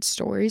like weird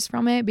stories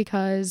from it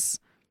because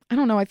I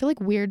don't know. I feel like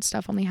weird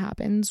stuff only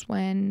happens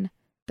when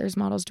there's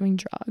models doing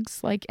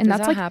drugs. Like, and does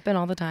that's that like happen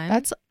all the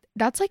time?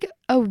 That's like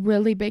a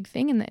really big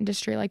thing in the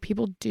industry. Like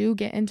people do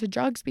get into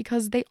drugs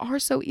because they are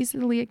so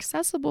easily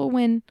accessible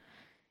when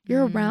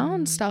you're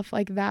around stuff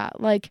like that.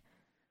 Like,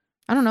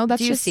 I don't know. That's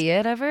do you just, see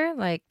it ever?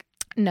 Like,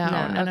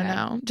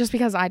 no. Just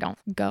because I don't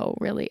go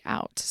really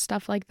out to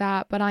stuff like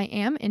that. But I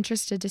am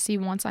interested to see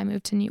once I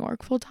move to New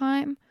York full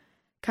time,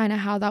 kind of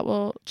how that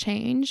will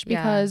change,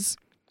 because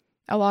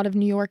a lot of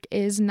New York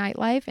is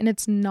nightlife and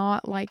it's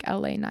not like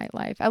LA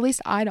nightlife. At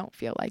least I don't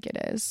feel like it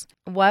is.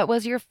 What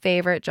was your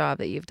favorite job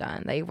that you've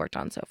done, that you've worked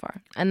on so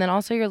far? And then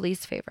also your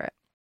least favorite?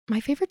 My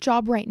favorite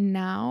job right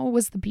now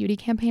was the beauty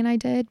campaign I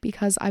did,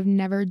 because I've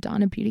never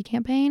done a beauty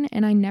campaign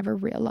and I never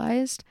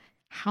realized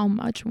how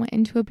much went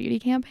into a beauty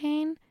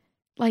campaign.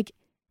 Like,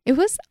 it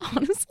was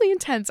honestly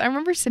intense. I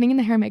remember sitting in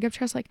the hair and makeup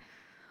chair, like,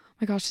 oh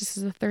my gosh, this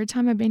is the third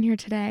time I've been here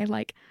today.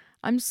 Like,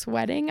 I'm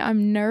sweating.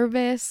 I'm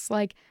nervous.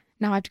 Like,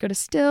 now I have to go to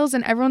stills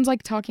and everyone's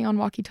like talking on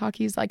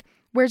walkie-talkies like,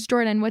 where's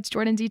Jordyn? What's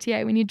Jordyn's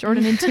ETA? We need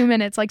Jordyn in 2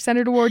 minutes. Like, send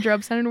her to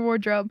wardrobe. Send her to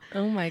wardrobe.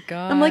 Oh my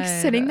God. I'm like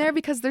sitting there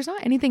because there's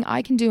not anything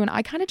I can do. And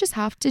I kind of just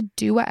have to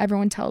do what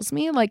everyone tells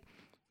me. Like,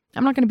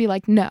 I'm not going to be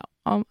like, no,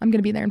 I'm going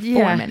to be there in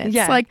 4 minutes.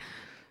 Yeah. Like,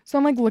 so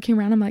I'm like looking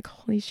around. I'm like,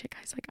 holy shit,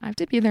 guys. Like, I have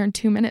to be there in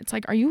 2 minutes.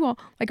 Like, are you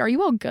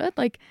all good?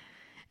 Like,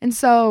 and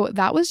so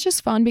that was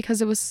just fun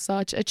because it was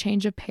such a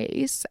change of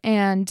pace.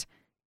 And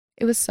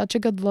it was such a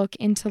good look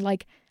into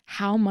like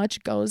how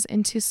much goes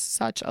into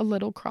such a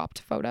little cropped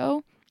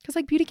photo. Because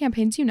like beauty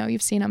campaigns, you know,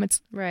 you've seen them.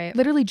 It's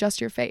literally just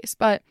your face,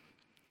 but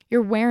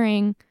you're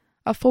wearing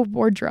a full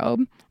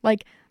wardrobe.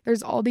 Like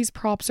there's all these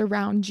props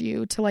around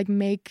you to like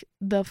make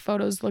the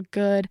photos look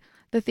good.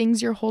 The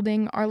things you're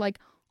holding are like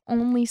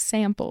only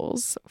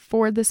samples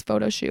for this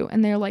photo shoot.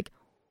 And they're like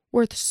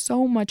worth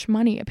so much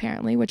money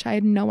apparently, which I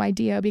had no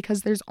idea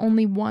because there's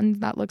only one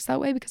that looks that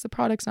way because the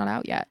product's not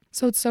out yet.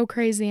 So it's so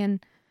crazy.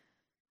 And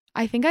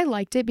I think I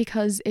liked it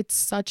because it's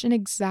such an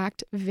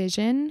exact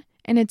vision,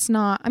 and it's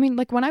not, I mean,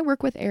 like when I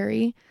work with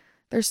Aerie,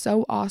 they're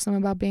so awesome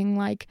about being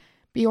like,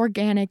 be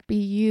organic, be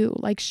you,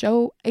 like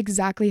show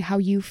exactly how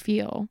you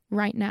feel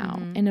right now,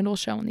 and it'll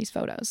show in these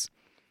photos.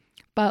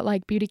 But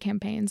like beauty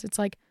campaigns, it's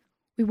like,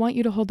 we want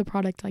you to hold the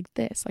product like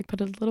this, like put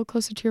it a little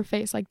closer to your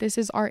face. Like this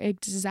is our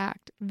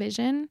exact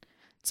vision.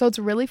 So it's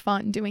really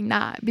fun doing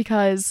that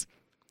because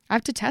I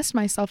have to test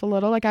myself a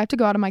little. Like I have to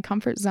go out of my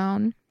comfort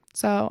zone.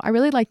 So I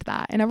really liked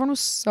that. And everyone was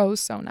so,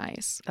 so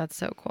nice. That's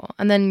so cool.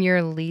 And then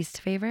your least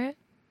favorite?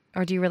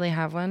 Or do you really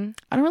have one?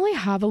 I don't really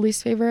have a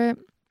least favorite.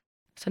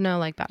 So no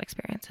like bad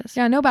experiences?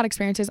 Yeah, no bad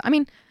experiences. I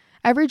mean,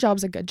 every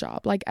job's a good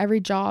job. Like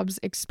every job's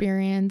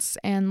experience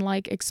and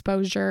like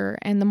exposure,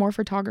 and the more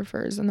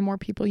photographers and the more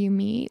people you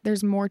meet,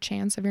 there's more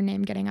chance of your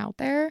name getting out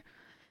there.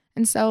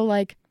 And so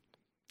like,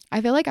 I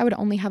feel like I would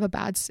only have a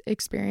bad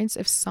experience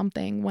if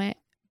something went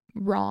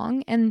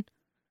wrong, and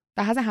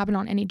that hasn't happened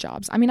on any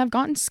jobs. I mean, I've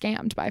gotten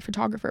scammed by a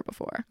photographer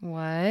before.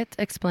 What?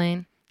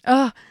 Explain.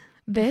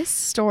 This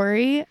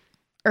story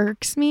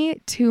irks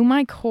me to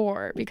my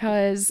core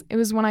because it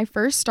was when I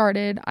first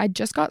started. I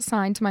just got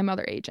signed to my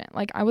mother agent.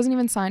 Like I wasn't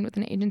even signed with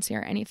an agency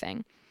or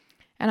anything.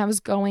 And I was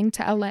going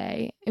to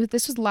LA.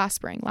 This was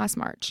last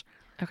March.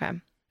 Okay.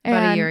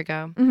 About a year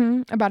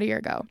ago. About a year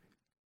ago.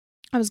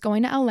 I was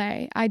going to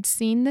LA. I'd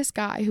seen this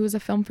guy who was a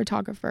film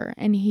photographer,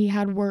 and he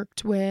had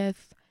worked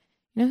with,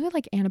 you know who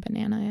like Anna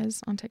Banana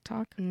is on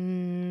TikTok?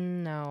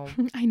 No.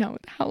 I know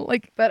how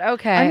like, but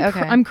okay.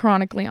 I'm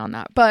chronically on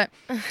that, but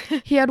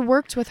he had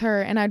worked with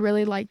her, and I'd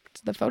really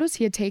liked the photos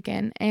he had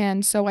taken,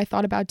 and so I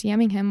thought about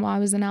DMing him while I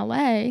was in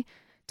LA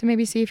to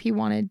maybe see if he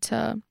wanted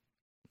to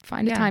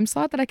find a time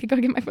slot that I could go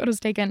get my photos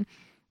taken.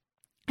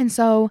 And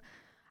so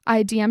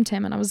I DM'd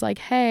him, and I was like,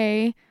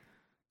 hey,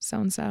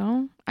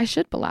 so-and-so. I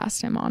should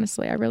blast him,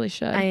 honestly. I really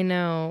should. I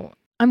know.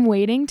 I'm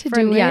waiting to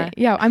do it.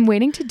 Yeah, I'm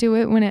waiting to do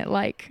it when it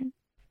like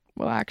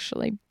will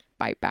actually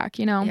bite back,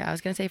 you know? Yeah, I was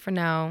going to say for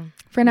now.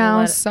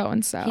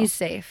 So-and-so. He's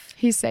safe.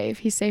 He's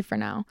safe for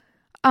now.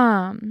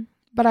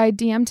 But I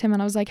DM'd him,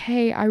 and I was like,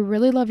 hey, I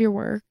really love your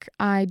work.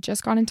 I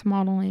just got into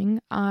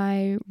modeling.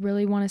 I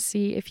really want to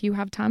see if you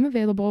have time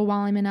available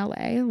while I'm in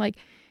LA. Like,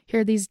 here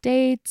are these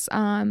dates.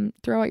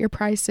 Throw out your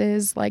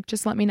prices. Like,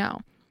 just let me know.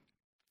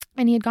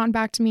 And he had gotten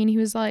back to me, and he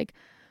was like,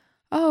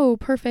 oh,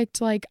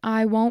 perfect. Like,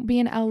 I won't be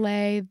in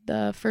LA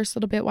the first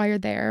little bit while you're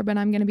there, but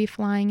I'm going to be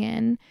flying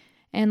in,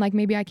 and like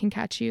maybe I can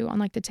catch you on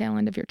like the tail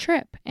end of your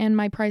trip. And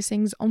my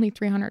pricing's only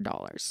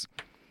 $300.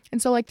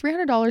 And so like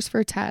 $300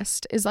 for a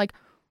test is like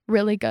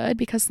really good,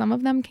 because some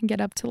of them can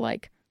get up to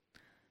like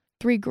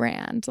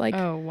 $3,000. Like,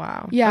 oh,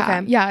 wow. Yeah.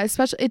 Okay. Yeah.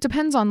 Especially, it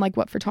depends on like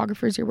what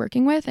photographers you're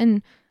working with.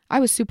 And I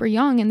was super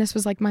young, and this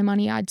was like my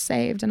money I'd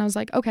saved. And I was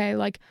like, okay,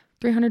 like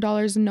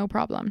 $300, no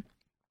problem.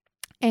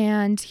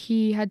 And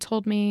he had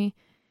told me,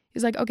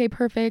 he's like, okay,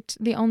 perfect.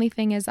 The only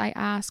thing is I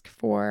ask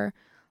for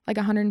like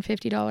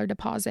 $150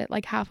 deposit,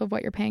 like half of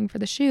what you're paying for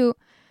the shoot,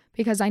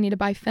 because I need to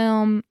buy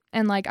film.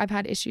 And like, I've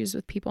had issues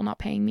with people not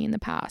paying me in the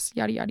past,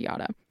 yada, yada,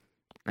 yada.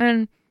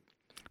 And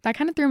that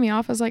kind of threw me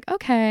off. I was like,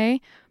 okay,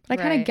 but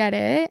I kind of get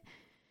it.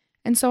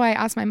 And so I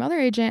asked my mother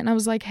agent, and I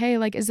was like, hey,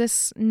 like, is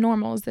this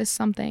normal? Is this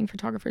something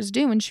photographers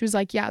do? And she was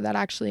like, yeah, that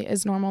actually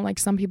is normal. Like,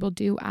 some people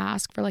do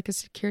ask for like a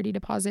security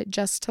deposit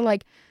just to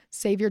like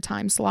save your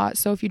time slot.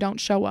 So if you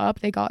don't show up,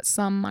 they got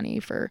some money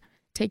for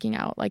taking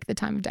out like the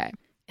time of day.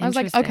 I was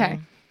like, okay.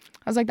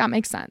 I was like, that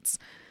makes sense.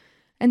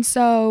 And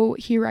so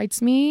he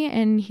writes me,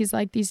 and he's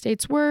like, these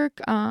dates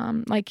work.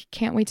 Like,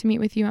 can't wait to meet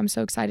with you. I'm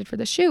so excited for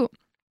the shoot.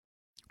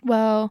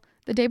 Well,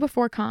 the day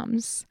before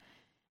comes,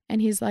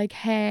 and he's like,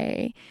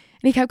 hey,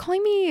 and he kept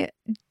calling me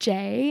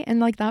Jay, and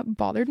like that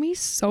bothered me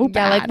so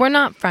bad. Yeah, like we're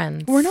not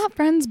friends. We're not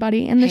friends,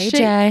 buddy. And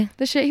Jay.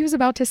 The shit he was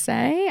about to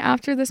say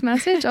after this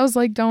message, I was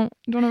like, don't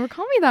ever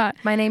call me that.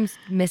 My name's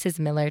Mrs.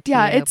 Miller too,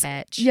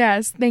 bitch.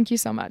 Yes, thank you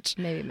so much.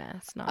 Maybe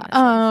Miss, not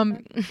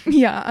Mrs.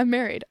 Yeah, I'm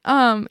married.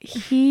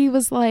 He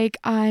was like,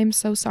 I'm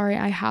so sorry,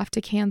 I have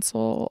to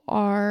cancel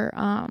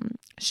our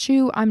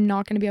shoot. I'm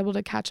not going to be able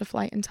to catch a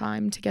flight in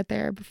time to get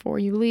there before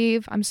you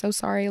leave. I'm so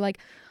sorry. Like,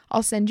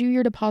 I'll send you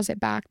your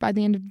deposit back by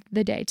the end of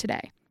the day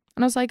today.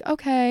 And I was like,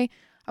 okay.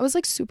 I was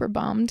like super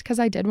bummed, because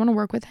I did want to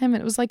work with him.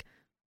 And it was like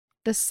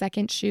the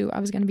second shoot I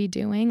was going to be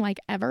doing like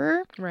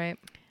ever. Right.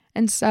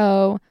 And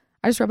so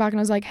I just wrote back, and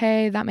I was like,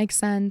 hey, that makes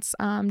sense.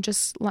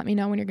 Just let me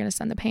know when you're going to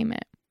send the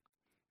payment.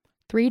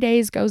 3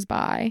 days goes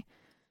by.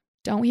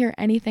 Don't hear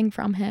anything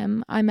from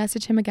him. I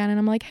message him again, and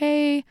I'm like,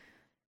 hey,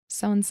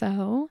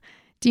 so-and-so,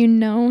 do you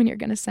know when you're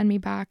going to send me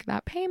back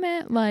that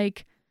payment?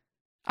 Like,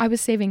 I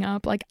was saving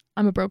up. Like,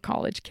 I'm a broke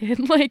college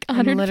kid. Like,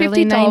 $150. I'm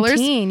literally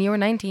 19. You were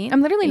 19?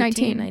 I'm literally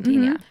 19.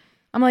 19, Yeah.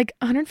 I'm like,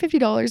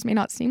 $150 may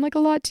not seem like a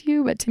lot to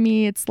you, but to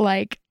me, it's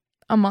like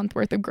a month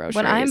worth of groceries.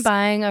 When I'm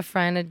buying a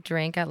friend a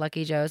drink at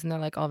Lucky Joe's and they're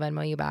like, I'll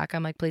Venmo you back,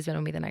 I'm like, please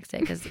Venmo me the next day.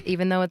 Because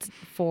even though it's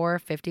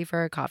 $4.50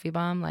 for a coffee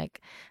bomb,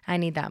 like, I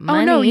need that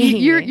money. Oh, no,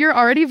 you're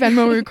already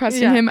Venmo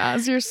requesting him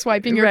as you're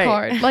swiping your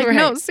card. Like,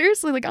 no,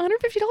 seriously, like $150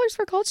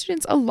 for college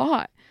students, a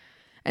lot.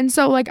 And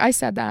so, like, I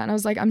said that, and I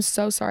was like, I'm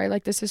so sorry.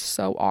 Like, this is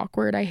so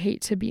awkward. I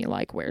hate to be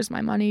like, where's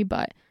my money?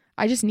 But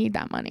I just need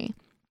that money.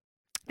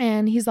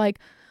 And he's like,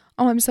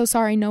 oh, I'm so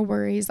sorry. No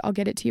worries. I'll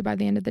get it to you by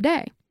the end of the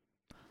day.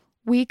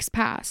 Weeks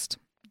passed.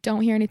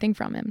 Don't hear anything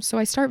from him. So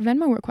I start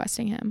Venmo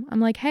requesting him.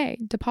 I'm like, hey,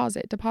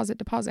 deposit.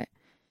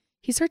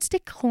 He starts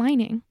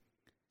declining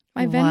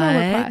my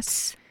Venmo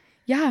requests.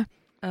 Yeah.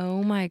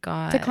 Oh my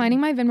God. Declining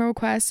my Venmo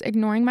requests,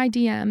 ignoring my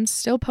DMs,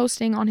 still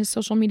posting on his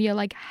social media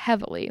like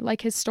heavily,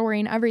 like his story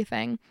and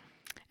everything.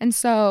 And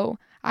so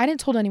I didn't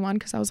told anyone,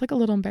 because I was like a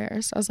little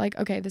embarrassed. I was like,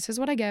 okay, this is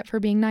what I get for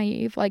being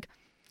naive. Like,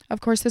 of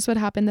course this would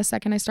happen the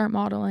second I start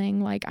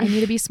modeling. Like, I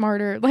need to be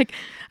smarter. Like,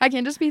 I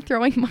can't just be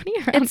throwing money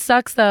around. It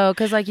sucks though,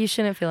 because like you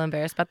shouldn't feel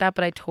embarrassed about that,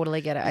 but I totally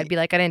get it. I'd be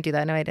like, I didn't do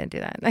that. No, I didn't do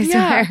that. I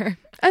swear.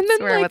 And then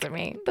swear like, it wasn't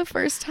me. The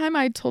first time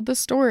I told the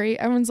story,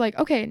 everyone's like,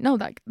 okay, no,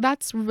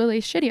 that's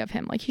really shitty of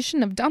him. Like, he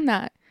shouldn't have done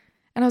that.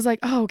 And I was like,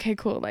 oh, okay,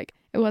 cool. Like,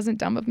 it wasn't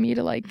dumb of me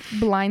to like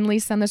blindly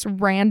send this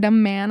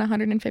random man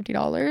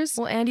 $150.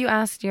 Well, and you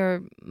asked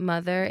your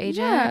mother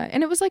agent? Yeah,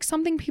 and it was like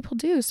something people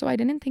do, so I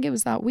didn't think it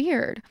was that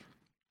weird.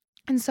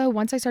 And so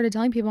once I started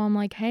telling people, I'm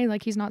like, hey,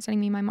 like, he's not sending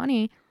me my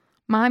money.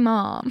 My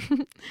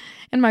mom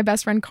and my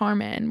best friend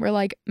Carmen were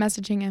like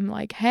messaging him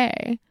like,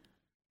 hey,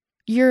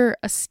 you're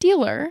a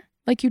stealer.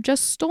 Like, you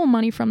just stole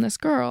money from this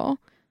girl.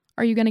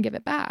 are you going to give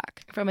it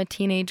back? From a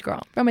teenage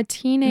girl. From a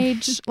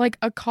teenage, like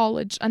a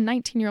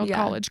 19-year-old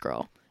college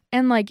girl.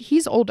 And like,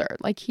 he's older.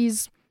 Like,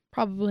 he's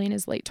probably in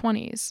his late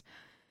 20s.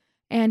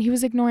 And he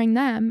was ignoring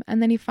them.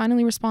 And then he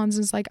finally responds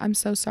and is like, I'm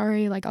so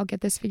sorry. Like, I'll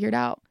get this figured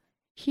out.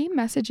 He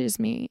messages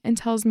me and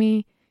tells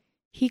me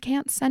he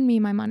can't send me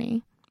my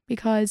money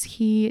because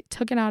he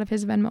took it out of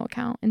his Venmo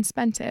account and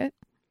spent it.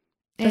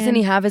 Doesn't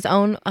he have his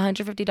own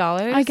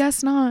 $150? I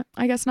guess not.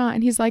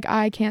 And he's like,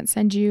 I can't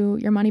send you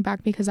your money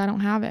back because I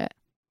don't have it.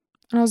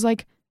 And I was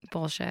like,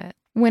 bullshit.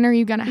 When are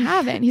you going to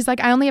have it? And he's like,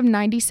 I only have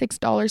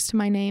 $96 to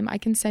my name. I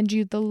can send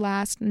you the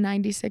last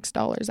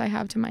 $96 I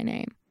have to my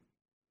name.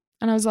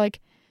 And I was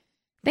like,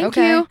 thank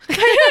you.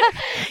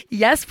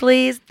 Yes,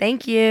 please.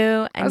 Thank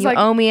you. And you like,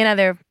 owe me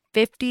another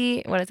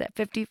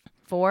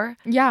 54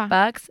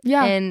 bucks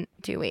in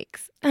 2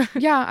 weeks.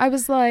 Yeah. I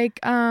was like,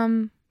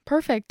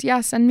 perfect.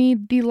 Yeah. Send me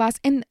the last.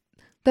 And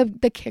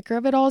the kicker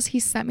of it all is he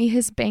sent me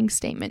his bank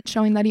statement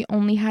showing that he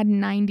only had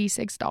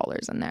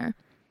 $96 in there.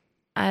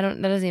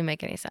 That doesn't even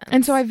make any sense.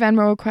 And so I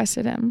Venmo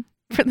requested him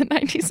for the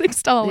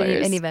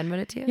 $96. And he Venmoed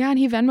it to you? Yeah, and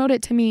he Venmoed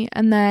it to me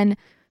and then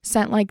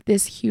sent like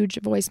this huge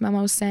voice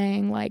memo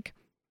saying like,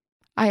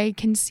 I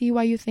can see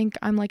why you think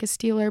I'm like a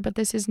stealer, but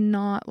this is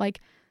not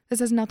like, this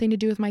has nothing to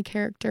do with my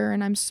character.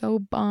 And I'm so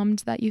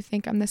bummed that you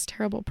think I'm this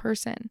terrible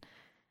person.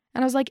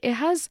 And I was like, it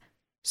has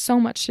so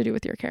much to do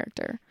with your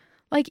character.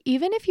 Like,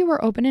 even if you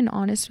were open and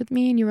honest with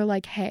me and you were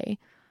like, hey,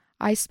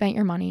 I spent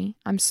your money.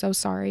 I'm so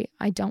sorry.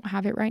 I don't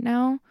have it right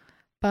now.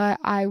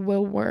 But I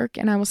will work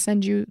and I will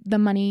send you the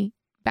money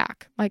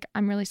back. Like,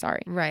 I'm really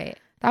sorry. Right.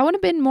 That would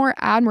have been more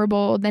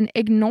admirable than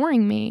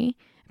ignoring me,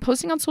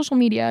 posting on social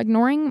media,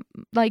 ignoring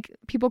like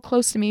people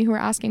close to me who are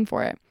asking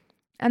for it.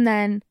 And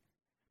then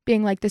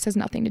being like, this has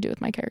nothing to do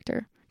with my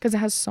character. Because it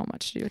has so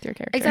much to do with your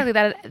character. Exactly.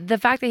 The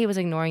fact that he was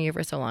ignoring you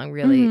for so long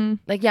really,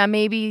 like, yeah,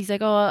 maybe he's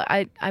like, oh,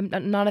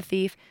 I'm not a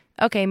thief.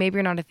 Okay, maybe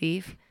you're not a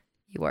thief.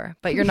 You were,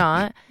 but you're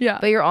not. Yeah.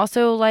 But you're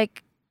also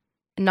like,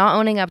 not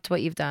owning up to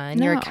what you've done.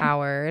 No. You're a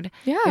coward.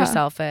 Yeah. You're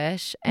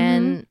selfish.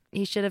 And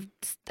he should have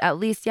at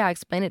least,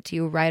 explained it to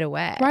you right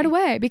away. Right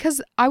away.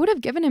 Because I would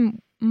have given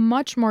him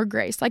much more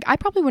grace. Like, I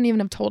probably wouldn't even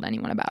have told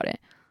anyone about it.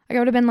 Like, I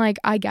would have been like,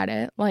 I get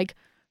it. Like,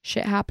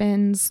 shit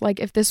happens. Like,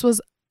 if this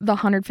was the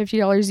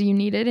 $150 you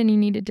needed and you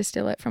needed to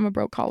steal it from a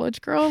broke college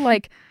girl,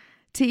 like,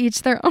 to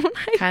each their own.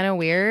 Kind of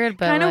weird,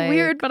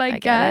 but I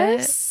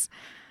guess.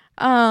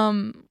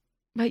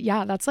 But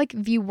yeah, that's like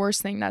the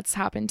worst thing that's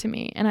happened to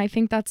me. And I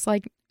think that's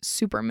like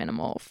super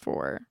minimal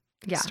for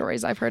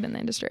stories I've heard in the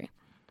industry.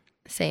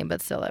 Same,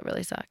 but still, that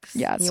really sucks.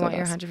 Yeah, you want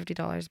your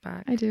 $150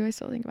 back. I do. I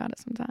still think about it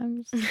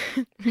sometimes.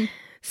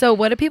 So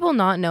what do people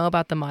not know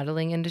about the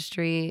modeling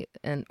industry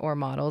or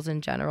models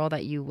in general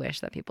that you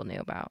wish that people knew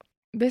about?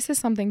 This is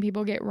something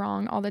people get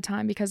wrong all the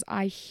time because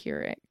I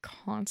hear it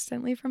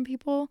constantly from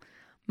people,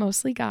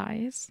 mostly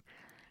guys,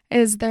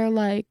 is they're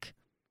like,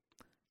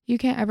 you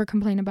can't ever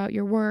complain about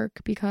your work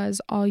because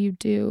all you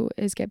do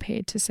is get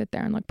paid to sit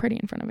there and look pretty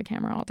in front of a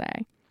camera all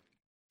day.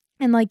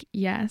 And like,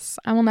 yes,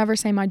 I will never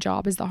say my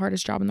job is the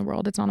hardest job in the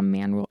world. It's not a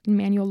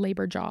manual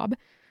labor job.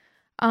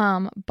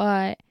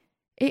 But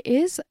it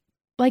is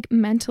like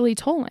mentally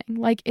tolling.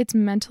 Like, it's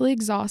mentally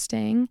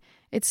exhausting.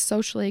 It's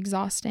socially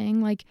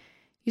exhausting. Like,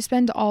 you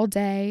spend all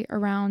day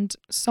around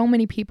so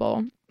many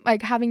people,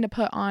 like having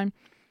to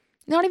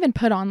not even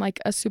put on like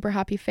a super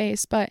happy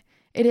face, but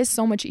it is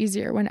so much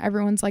easier when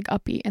everyone's like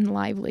upbeat and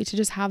lively to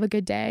just have a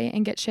good day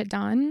and get shit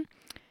done.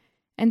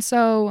 And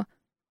so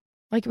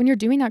like when you're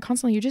doing that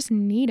constantly, you just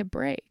need a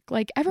break.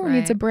 Like, everyone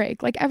needs a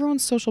break. Like,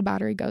 everyone's social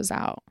battery goes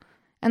out.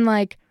 And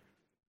like,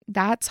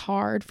 that's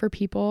hard for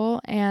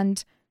people.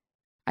 And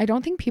I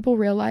don't think people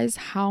realize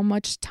how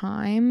much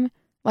time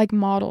like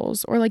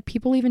models or like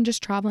people even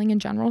just traveling in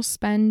general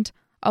spend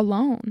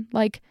alone.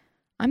 Like,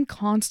 I'm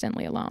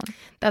constantly alone.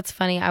 That's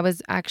funny. I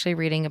was actually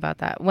reading about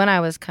that when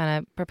I was kind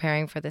of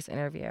preparing for this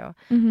interview.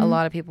 A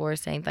lot of people were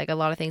saying like a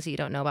lot of things that you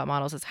don't know about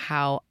models is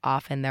how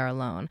often they're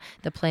alone.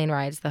 The plane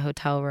rides, the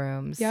hotel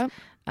rooms. Yep.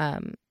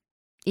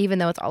 Even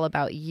though it's all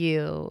about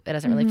you, it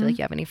doesn't really feel like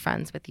you have any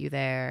friends with you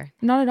there.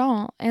 Not at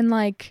all. And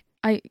like,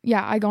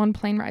 I go on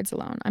plane rides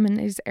alone. I'm in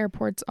these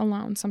airports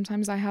alone.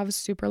 Sometimes I have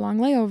super long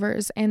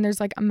layovers and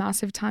there's like a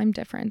massive time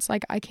difference.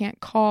 Like, I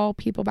can't call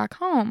people back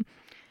home.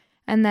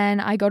 And then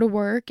I go to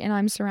work and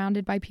I'm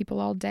surrounded by people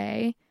all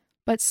day,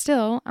 but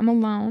still I'm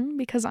alone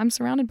because I'm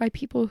surrounded by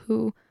people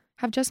who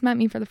have just met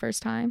me for the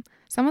first time.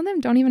 Some of them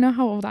don't even know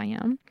how old I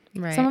am.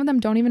 Right. Some of them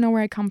don't even know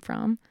where I come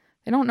from.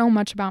 They don't know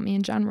much about me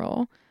in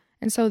general.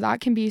 And so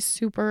that can be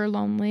super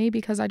lonely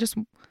because I just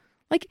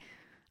like,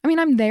 I mean,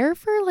 I'm there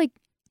for like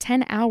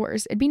 10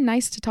 hours. It'd be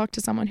nice to talk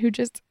to someone who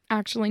just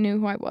actually knew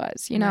who I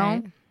was, you know?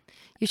 Right.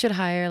 You should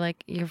hire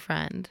like your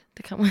friend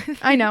to come with.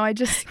 I know.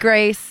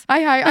 Grace.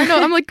 I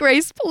know. I'm like,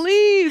 Grace,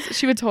 please.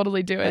 She would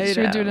totally do it.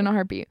 She would do it in a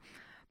heartbeat.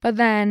 But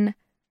then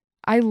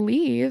I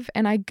leave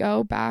and I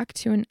go back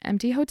to an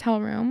empty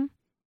hotel room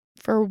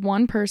for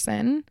one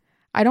person.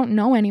 I don't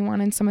know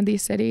anyone in some of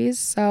these cities.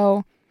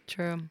 So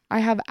true. I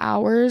have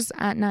hours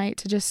at night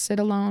to just sit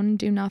alone,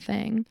 do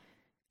nothing.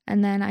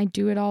 and then I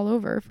do it all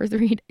over for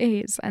 3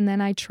 days, and then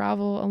I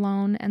travel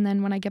alone, and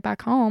then when I get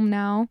back home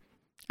now,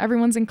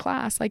 everyone's in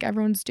class, like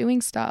everyone's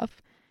doing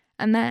stuff,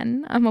 and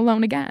then I'm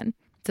alone again.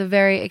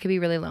 It can be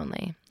really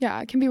lonely. Yeah,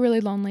 it can be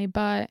really lonely,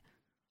 but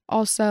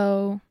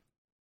also,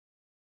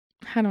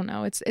 I don't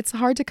know, it's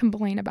hard to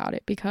complain about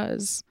it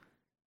because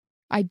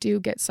I do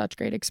get such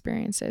great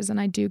experiences and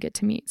I do get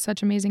to meet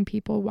such amazing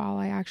people while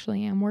I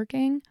actually am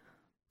working,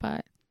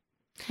 but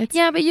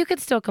but you could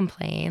still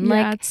complain.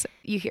 Yeah, like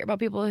you hear about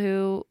people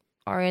who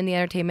are in the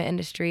entertainment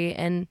industry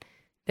and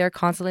they're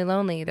constantly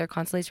lonely. They're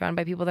constantly surrounded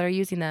by people that are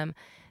using them.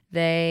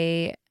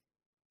 They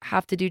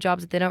have to do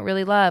jobs that they don't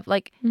really love.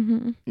 Like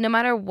no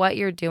matter what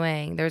you're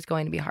doing, there's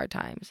going to be hard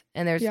times,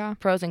 and there's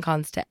pros and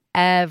cons to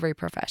every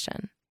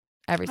profession.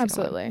 Every single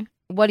absolutely one.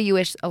 What do you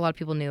wish a lot of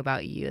people knew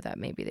about you that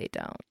maybe they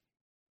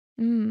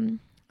don't?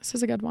 This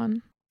is a good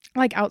one.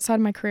 Like outside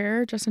my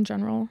career, just in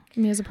general,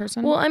 me as a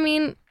person. Well, I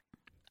mean,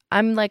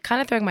 I'm like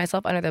kind of throwing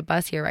myself under the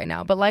bus here right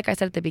now, but like I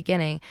said at the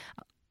beginning,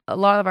 a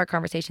lot of our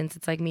conversations,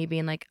 it's like me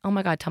being like, oh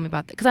my God, tell me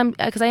about that.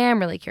 Because I am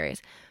really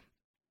curious.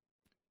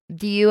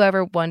 Do you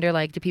ever wonder,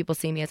 like, do people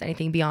see me as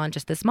anything beyond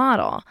just this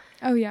model?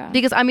 Oh yeah.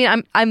 Because I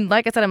mean, I'm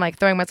like I said, I'm like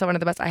throwing myself under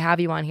the bus. I have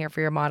you on here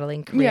for your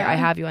modeling career. Yeah. I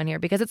have you on here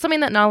because it's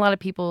something that not a lot of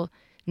people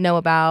know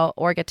about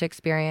or get to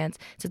experience.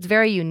 So it's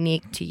very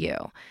unique to you.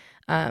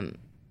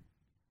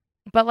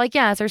 But like,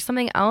 is there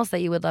something else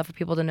that you would love for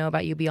people to know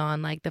about you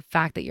beyond like the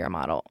fact that you're a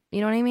model? You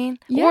know what I mean?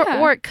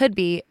 Yeah. Or it could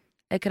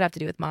have to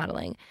do with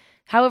modeling.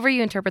 However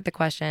you interpret the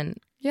question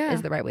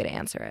is the right way to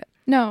answer it.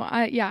 No,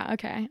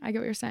 okay. I get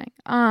what you're saying.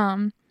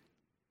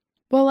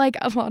 Well, like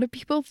a lot of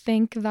people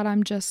think that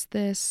I'm just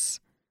this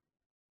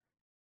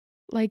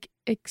like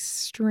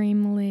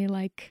extremely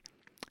like,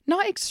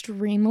 not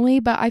extremely,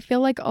 but I feel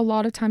like a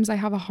lot of times I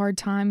have a hard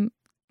time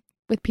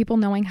with people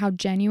knowing how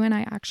genuine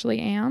I actually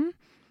am,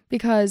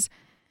 because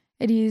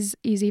it is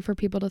easy for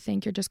people to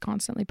think you're just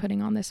constantly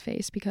putting on this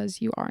face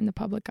because you are in the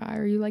public eye,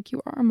 or you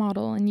are a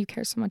model and you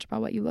care so much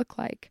about what you look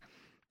like.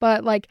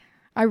 But like,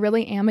 I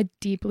really am a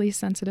deeply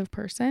sensitive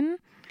person,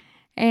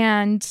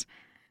 and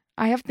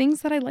I have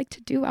things that I like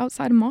to do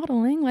outside of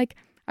modeling. Like,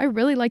 I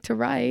really like to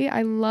write.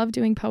 I love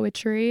doing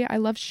poetry. I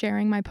love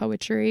sharing my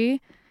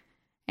poetry.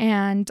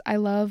 And I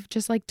love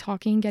just like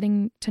talking,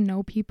 getting to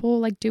know people,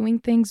 like doing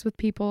things with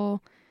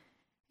people.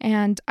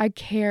 And I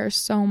care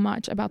so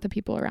much about the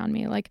people around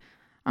me. Like,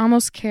 I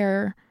almost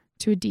care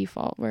to a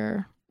default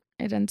where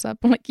it ends up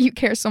like you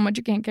care so much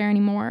you can't care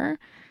anymore.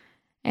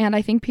 And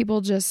I think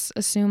people just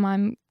assume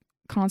I'm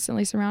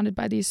constantly surrounded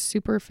by these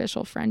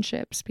superficial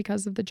friendships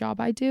because of the job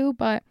I do.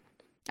 But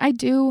I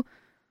do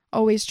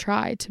always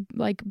try to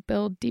like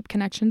build deep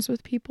connections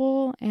with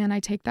people, and I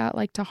take that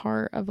like to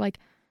heart of like,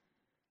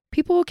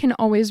 people can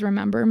always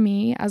remember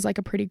me as like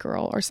a pretty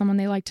girl or someone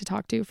they like to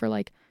talk to for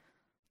like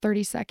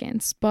 30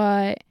 seconds.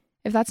 But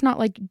if that's not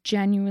like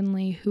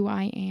genuinely who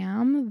I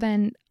am,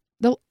 then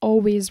they'll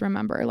always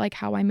remember like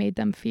how I made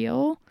them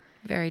feel.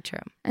 Very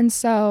true. And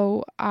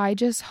so I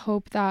just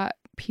hope that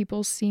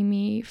people see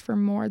me for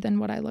more than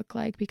what I look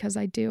like, because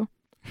I do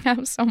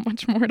have so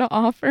much more to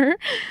offer.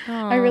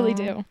 Aww. I really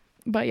do.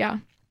 But yeah.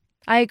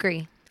 I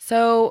agree.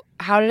 So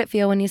how did it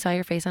feel when you saw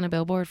your face on a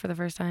billboard for the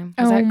first time?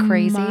 Was that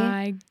crazy? Oh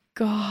my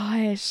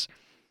gosh.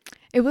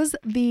 It was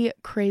the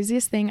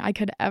craziest thing I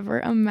could ever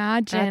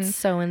imagine. That's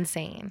so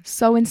insane.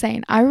 So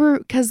insane.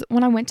 Because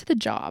when I went to the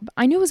job,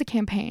 I knew it was a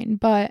campaign,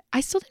 but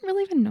I still didn't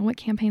really even know what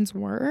campaigns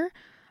were.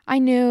 I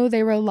knew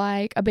they were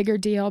like a bigger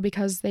deal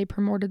because they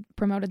promoted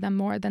them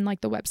more than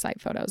like the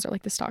website photos or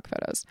like the stock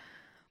photos.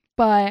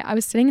 But I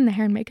was sitting in the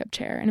hair and makeup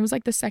chair, and it was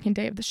like the second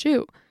day of the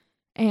shoot.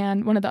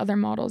 And one of the other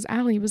models,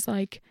 Allie, was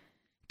like,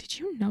 "Did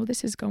you know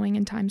this is going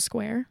in Times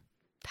Square?"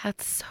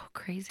 That's so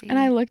crazy. And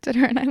I looked at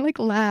her and I like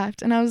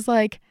laughed, and I was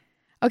like,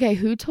 "Okay,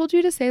 who told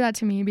you to say that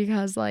to me?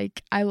 Because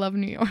like I love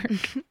New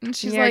York." And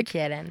she's You're like,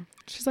 kidding.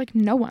 She's like,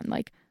 "No one.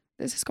 Like,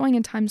 this is going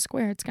in Times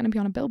Square. It's gonna be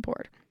on a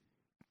billboard."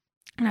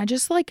 And I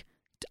just like,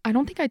 I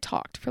don't think I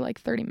talked for like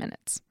 30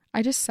 minutes.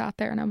 I just sat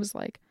there and I was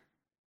like,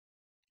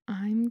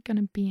 I'm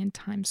gonna be in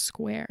Times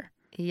Square.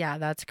 Yeah,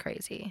 that's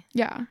crazy.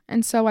 Yeah.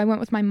 And so I went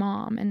with my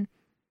mom, and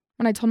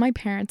when I told my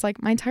parents,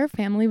 like my entire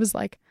family was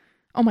like,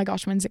 "Oh my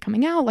gosh, when's it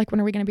coming out? Like, when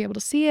are we gonna be able to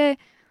see it?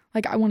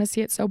 Like, I want to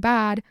see it so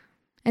bad."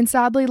 And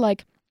sadly,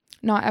 like,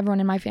 not everyone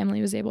in my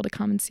family was able to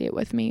come and see it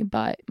with me,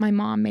 but my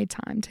mom made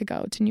time to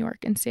go to New York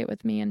and see it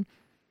with me. And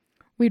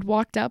we'd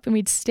walked up and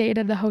we'd stayed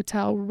at the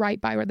hotel right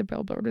by where the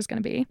billboard was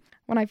going to be.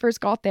 When I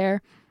first got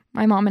there,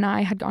 my mom and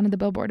I had gone to the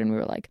billboard and we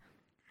were like,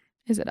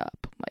 "Is it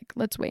up? Like,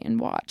 let's wait and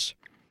watch."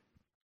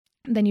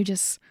 And then you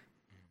just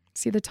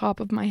see the top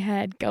of my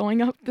head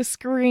going up the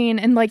screen,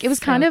 and like it was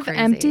so kind of crazy.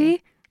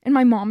 Empty. And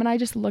my mom and I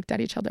just looked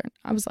at each other, and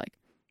I was like,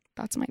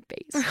 "That's my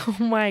face." Oh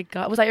my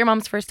God. Was that your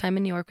mom's first time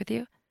in New York with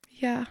you?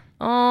 Yeah.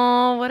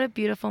 Oh, what a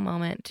beautiful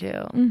moment too.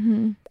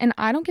 Mm-hmm. And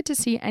I don't get to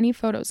see any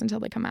photos until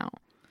they come out.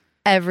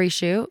 Every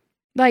shoot?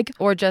 Like,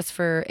 or just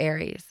for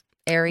Aries?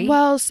 Aerie?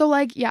 Well, so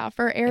like, yeah,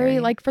 for Aerie,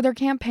 like for their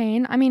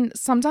campaign, I mean,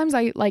 sometimes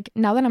I like,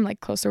 now that I'm like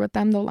closer with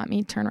them, they'll let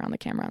me turn around the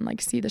camera and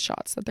like see the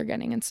shots that they're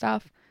getting and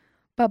stuff.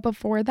 But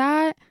before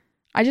that,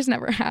 I just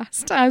never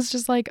asked. I was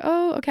just like,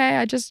 oh, okay.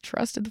 I just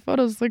trusted the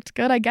photos looked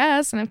good, I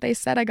guess. And if they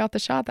said I got the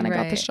shot, then I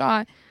got the Right.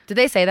 shot. Did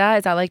they say that?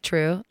 Is that like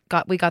true?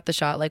 We got the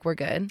shot, like we're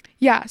good?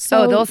 Yeah.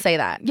 So they'll say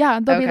that. Yeah,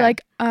 they'll be Okay.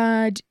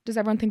 like, does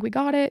everyone think we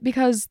got it?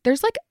 Because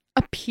there's like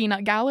a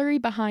peanut gallery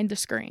behind the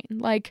screen.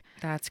 Like,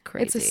 That's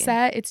crazy. it's a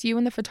set. It's you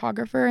and the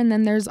photographer, and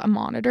then there's a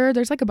monitor.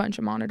 There's like a bunch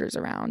of monitors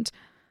around,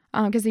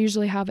 because they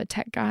usually have a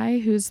tech guy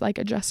who's like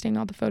adjusting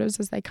all the photos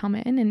as they come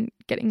in and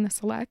getting the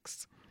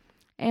selects.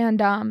 And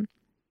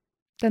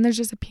then there's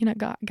just a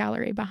peanut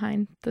gallery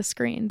behind the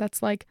screen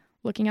that's like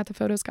looking at the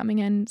photos coming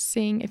in,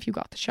 seeing if you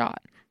got the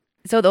shot.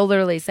 So they'll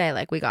literally say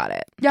like, we got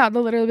it. Yeah,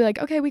 they'll literally be like,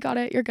 okay, we got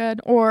it, you're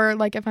good. Or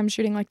like if I'm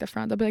shooting like the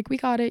front, they'll be like, we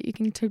got it, you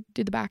can do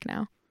the back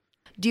now.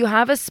 Do you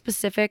have a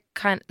specific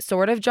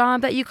sort of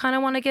job that you kind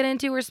of want to get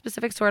into, or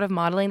specific sort of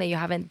modeling that you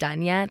haven't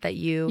done yet that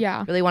you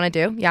really want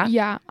to do? Yeah.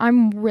 Yeah,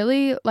 I'm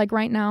really like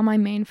right now my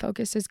main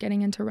focus is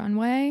getting into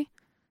runway.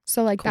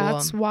 So like Cool.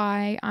 That's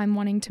why I'm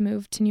wanting to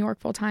move to New York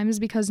full time, is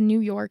because New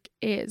York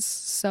is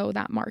so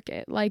that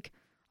market. Like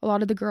a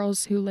lot of the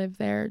girls who live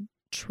there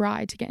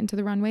try to get into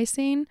the runway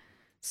scene.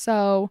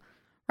 So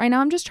right now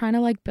I'm just trying to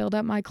like build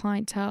up my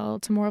clientele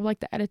to more of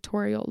like the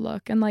editorial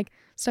look and like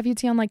stuff you'd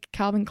see on like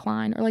Calvin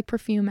Klein or like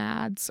perfume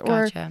ads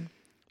or Gotcha.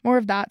 more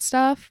of that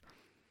stuff,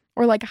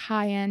 or like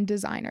high-end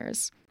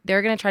designers.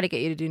 They're going to try to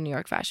get you to do New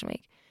York Fashion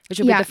Week, which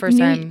will be the first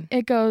time.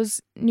 It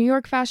goes New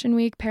York Fashion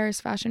Week,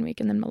 Paris Fashion Week,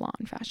 and then Milan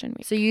Fashion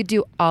Week. So you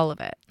do all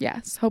of it.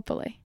 Yes,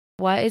 hopefully.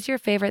 What is your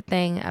favorite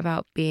thing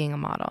about being a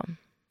model?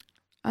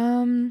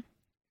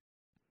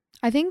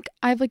 I think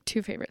I have like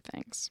two favorite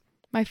things.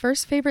 My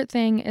first favorite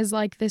thing is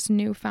like this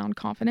newfound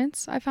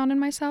confidence I found in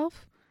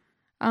myself.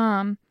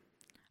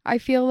 I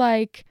feel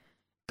like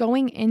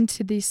going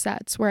into these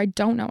sets where I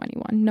don't know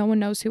anyone, no one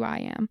knows who I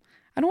am.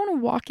 I don't want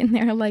to walk in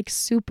there like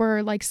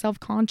super like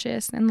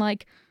self-conscious and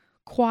like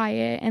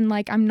quiet and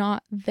like I'm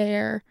not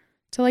there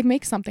to like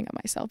make something of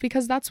myself,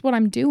 because that's what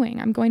I'm doing.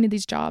 I'm going to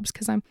these jobs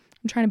because I'm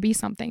trying to be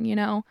something, you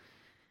know?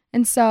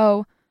 And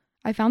so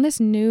I found this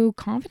new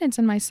confidence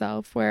in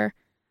myself where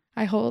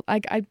I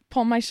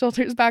pull my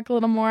shoulders back a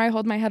little more. I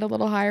hold my head a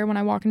little higher when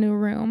I walk into a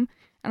room,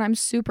 and I'm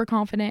super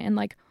confident in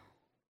like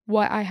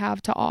what I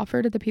have to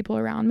offer to the people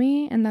around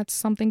me. And that's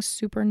something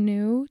super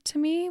new to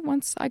me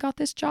once I got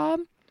this job.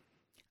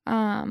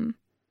 And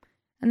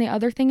the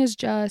other thing is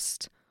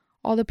just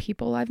all the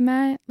people I've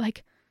met.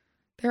 Like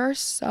there are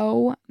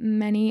so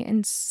many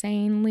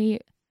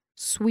insanely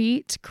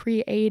sweet,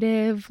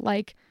 creative,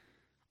 like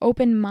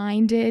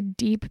open-minded,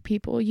 deep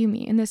people you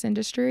meet in this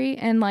industry.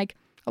 And like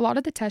a lot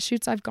of the test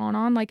shoots I've gone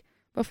on, like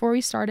before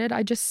we started,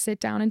 I just sit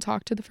down and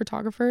talk to the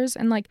photographers,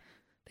 and like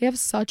they have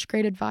such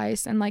great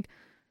advice and like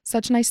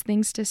such nice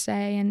things to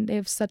say, and they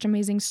have such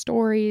amazing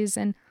stories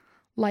and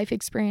life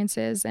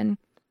experiences. And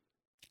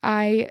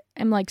I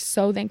am like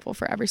so thankful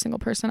for every single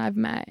person I've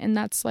met. And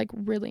that's like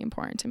really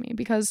important to me,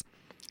 because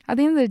at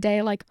the end of the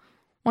day, like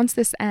once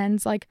this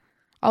ends, like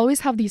I'll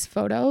always have these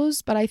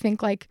photos, but I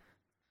think like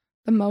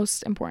the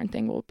most important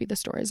thing will be the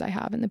stories I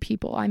have and the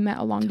people I met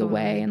along the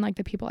way, and like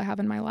the people I have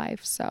in my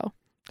life. So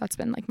that's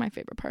been like my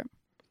favorite part.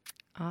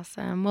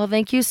 Awesome. Well,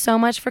 thank you so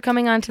much for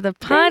coming on to the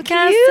podcast. Thank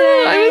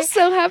you. Today. I was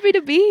so happy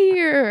to be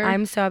here.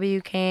 I'm so happy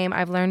you came.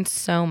 I've learned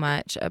so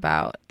much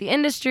about the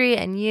industry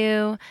and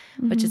you,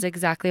 which is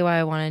exactly why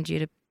I wanted you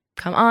to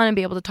come on and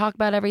be able to talk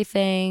about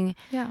everything.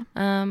 Yeah.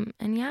 And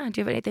yeah, do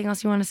you have anything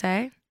else you want to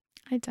say?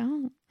 I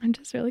don't. I'm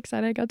just really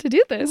excited I got to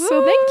do this.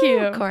 So thank you.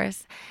 Of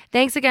course.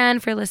 Thanks again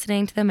for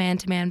listening to the Man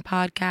to Man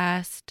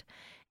podcast.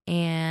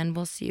 And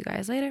we'll see you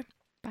guys later.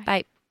 Bye.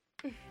 Bye.